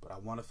 But I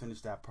want to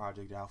finish that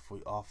project off for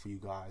you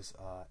guys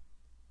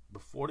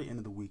before the end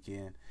of the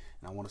weekend,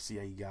 and I want to see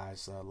how you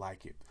guys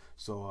like it.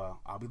 So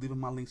I'll be leaving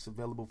my links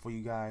available for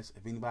you guys.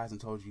 If anybody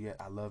hasn't told you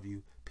yet, I love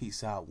you.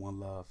 Peace out, one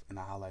love, and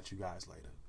I'll holler at you guys later.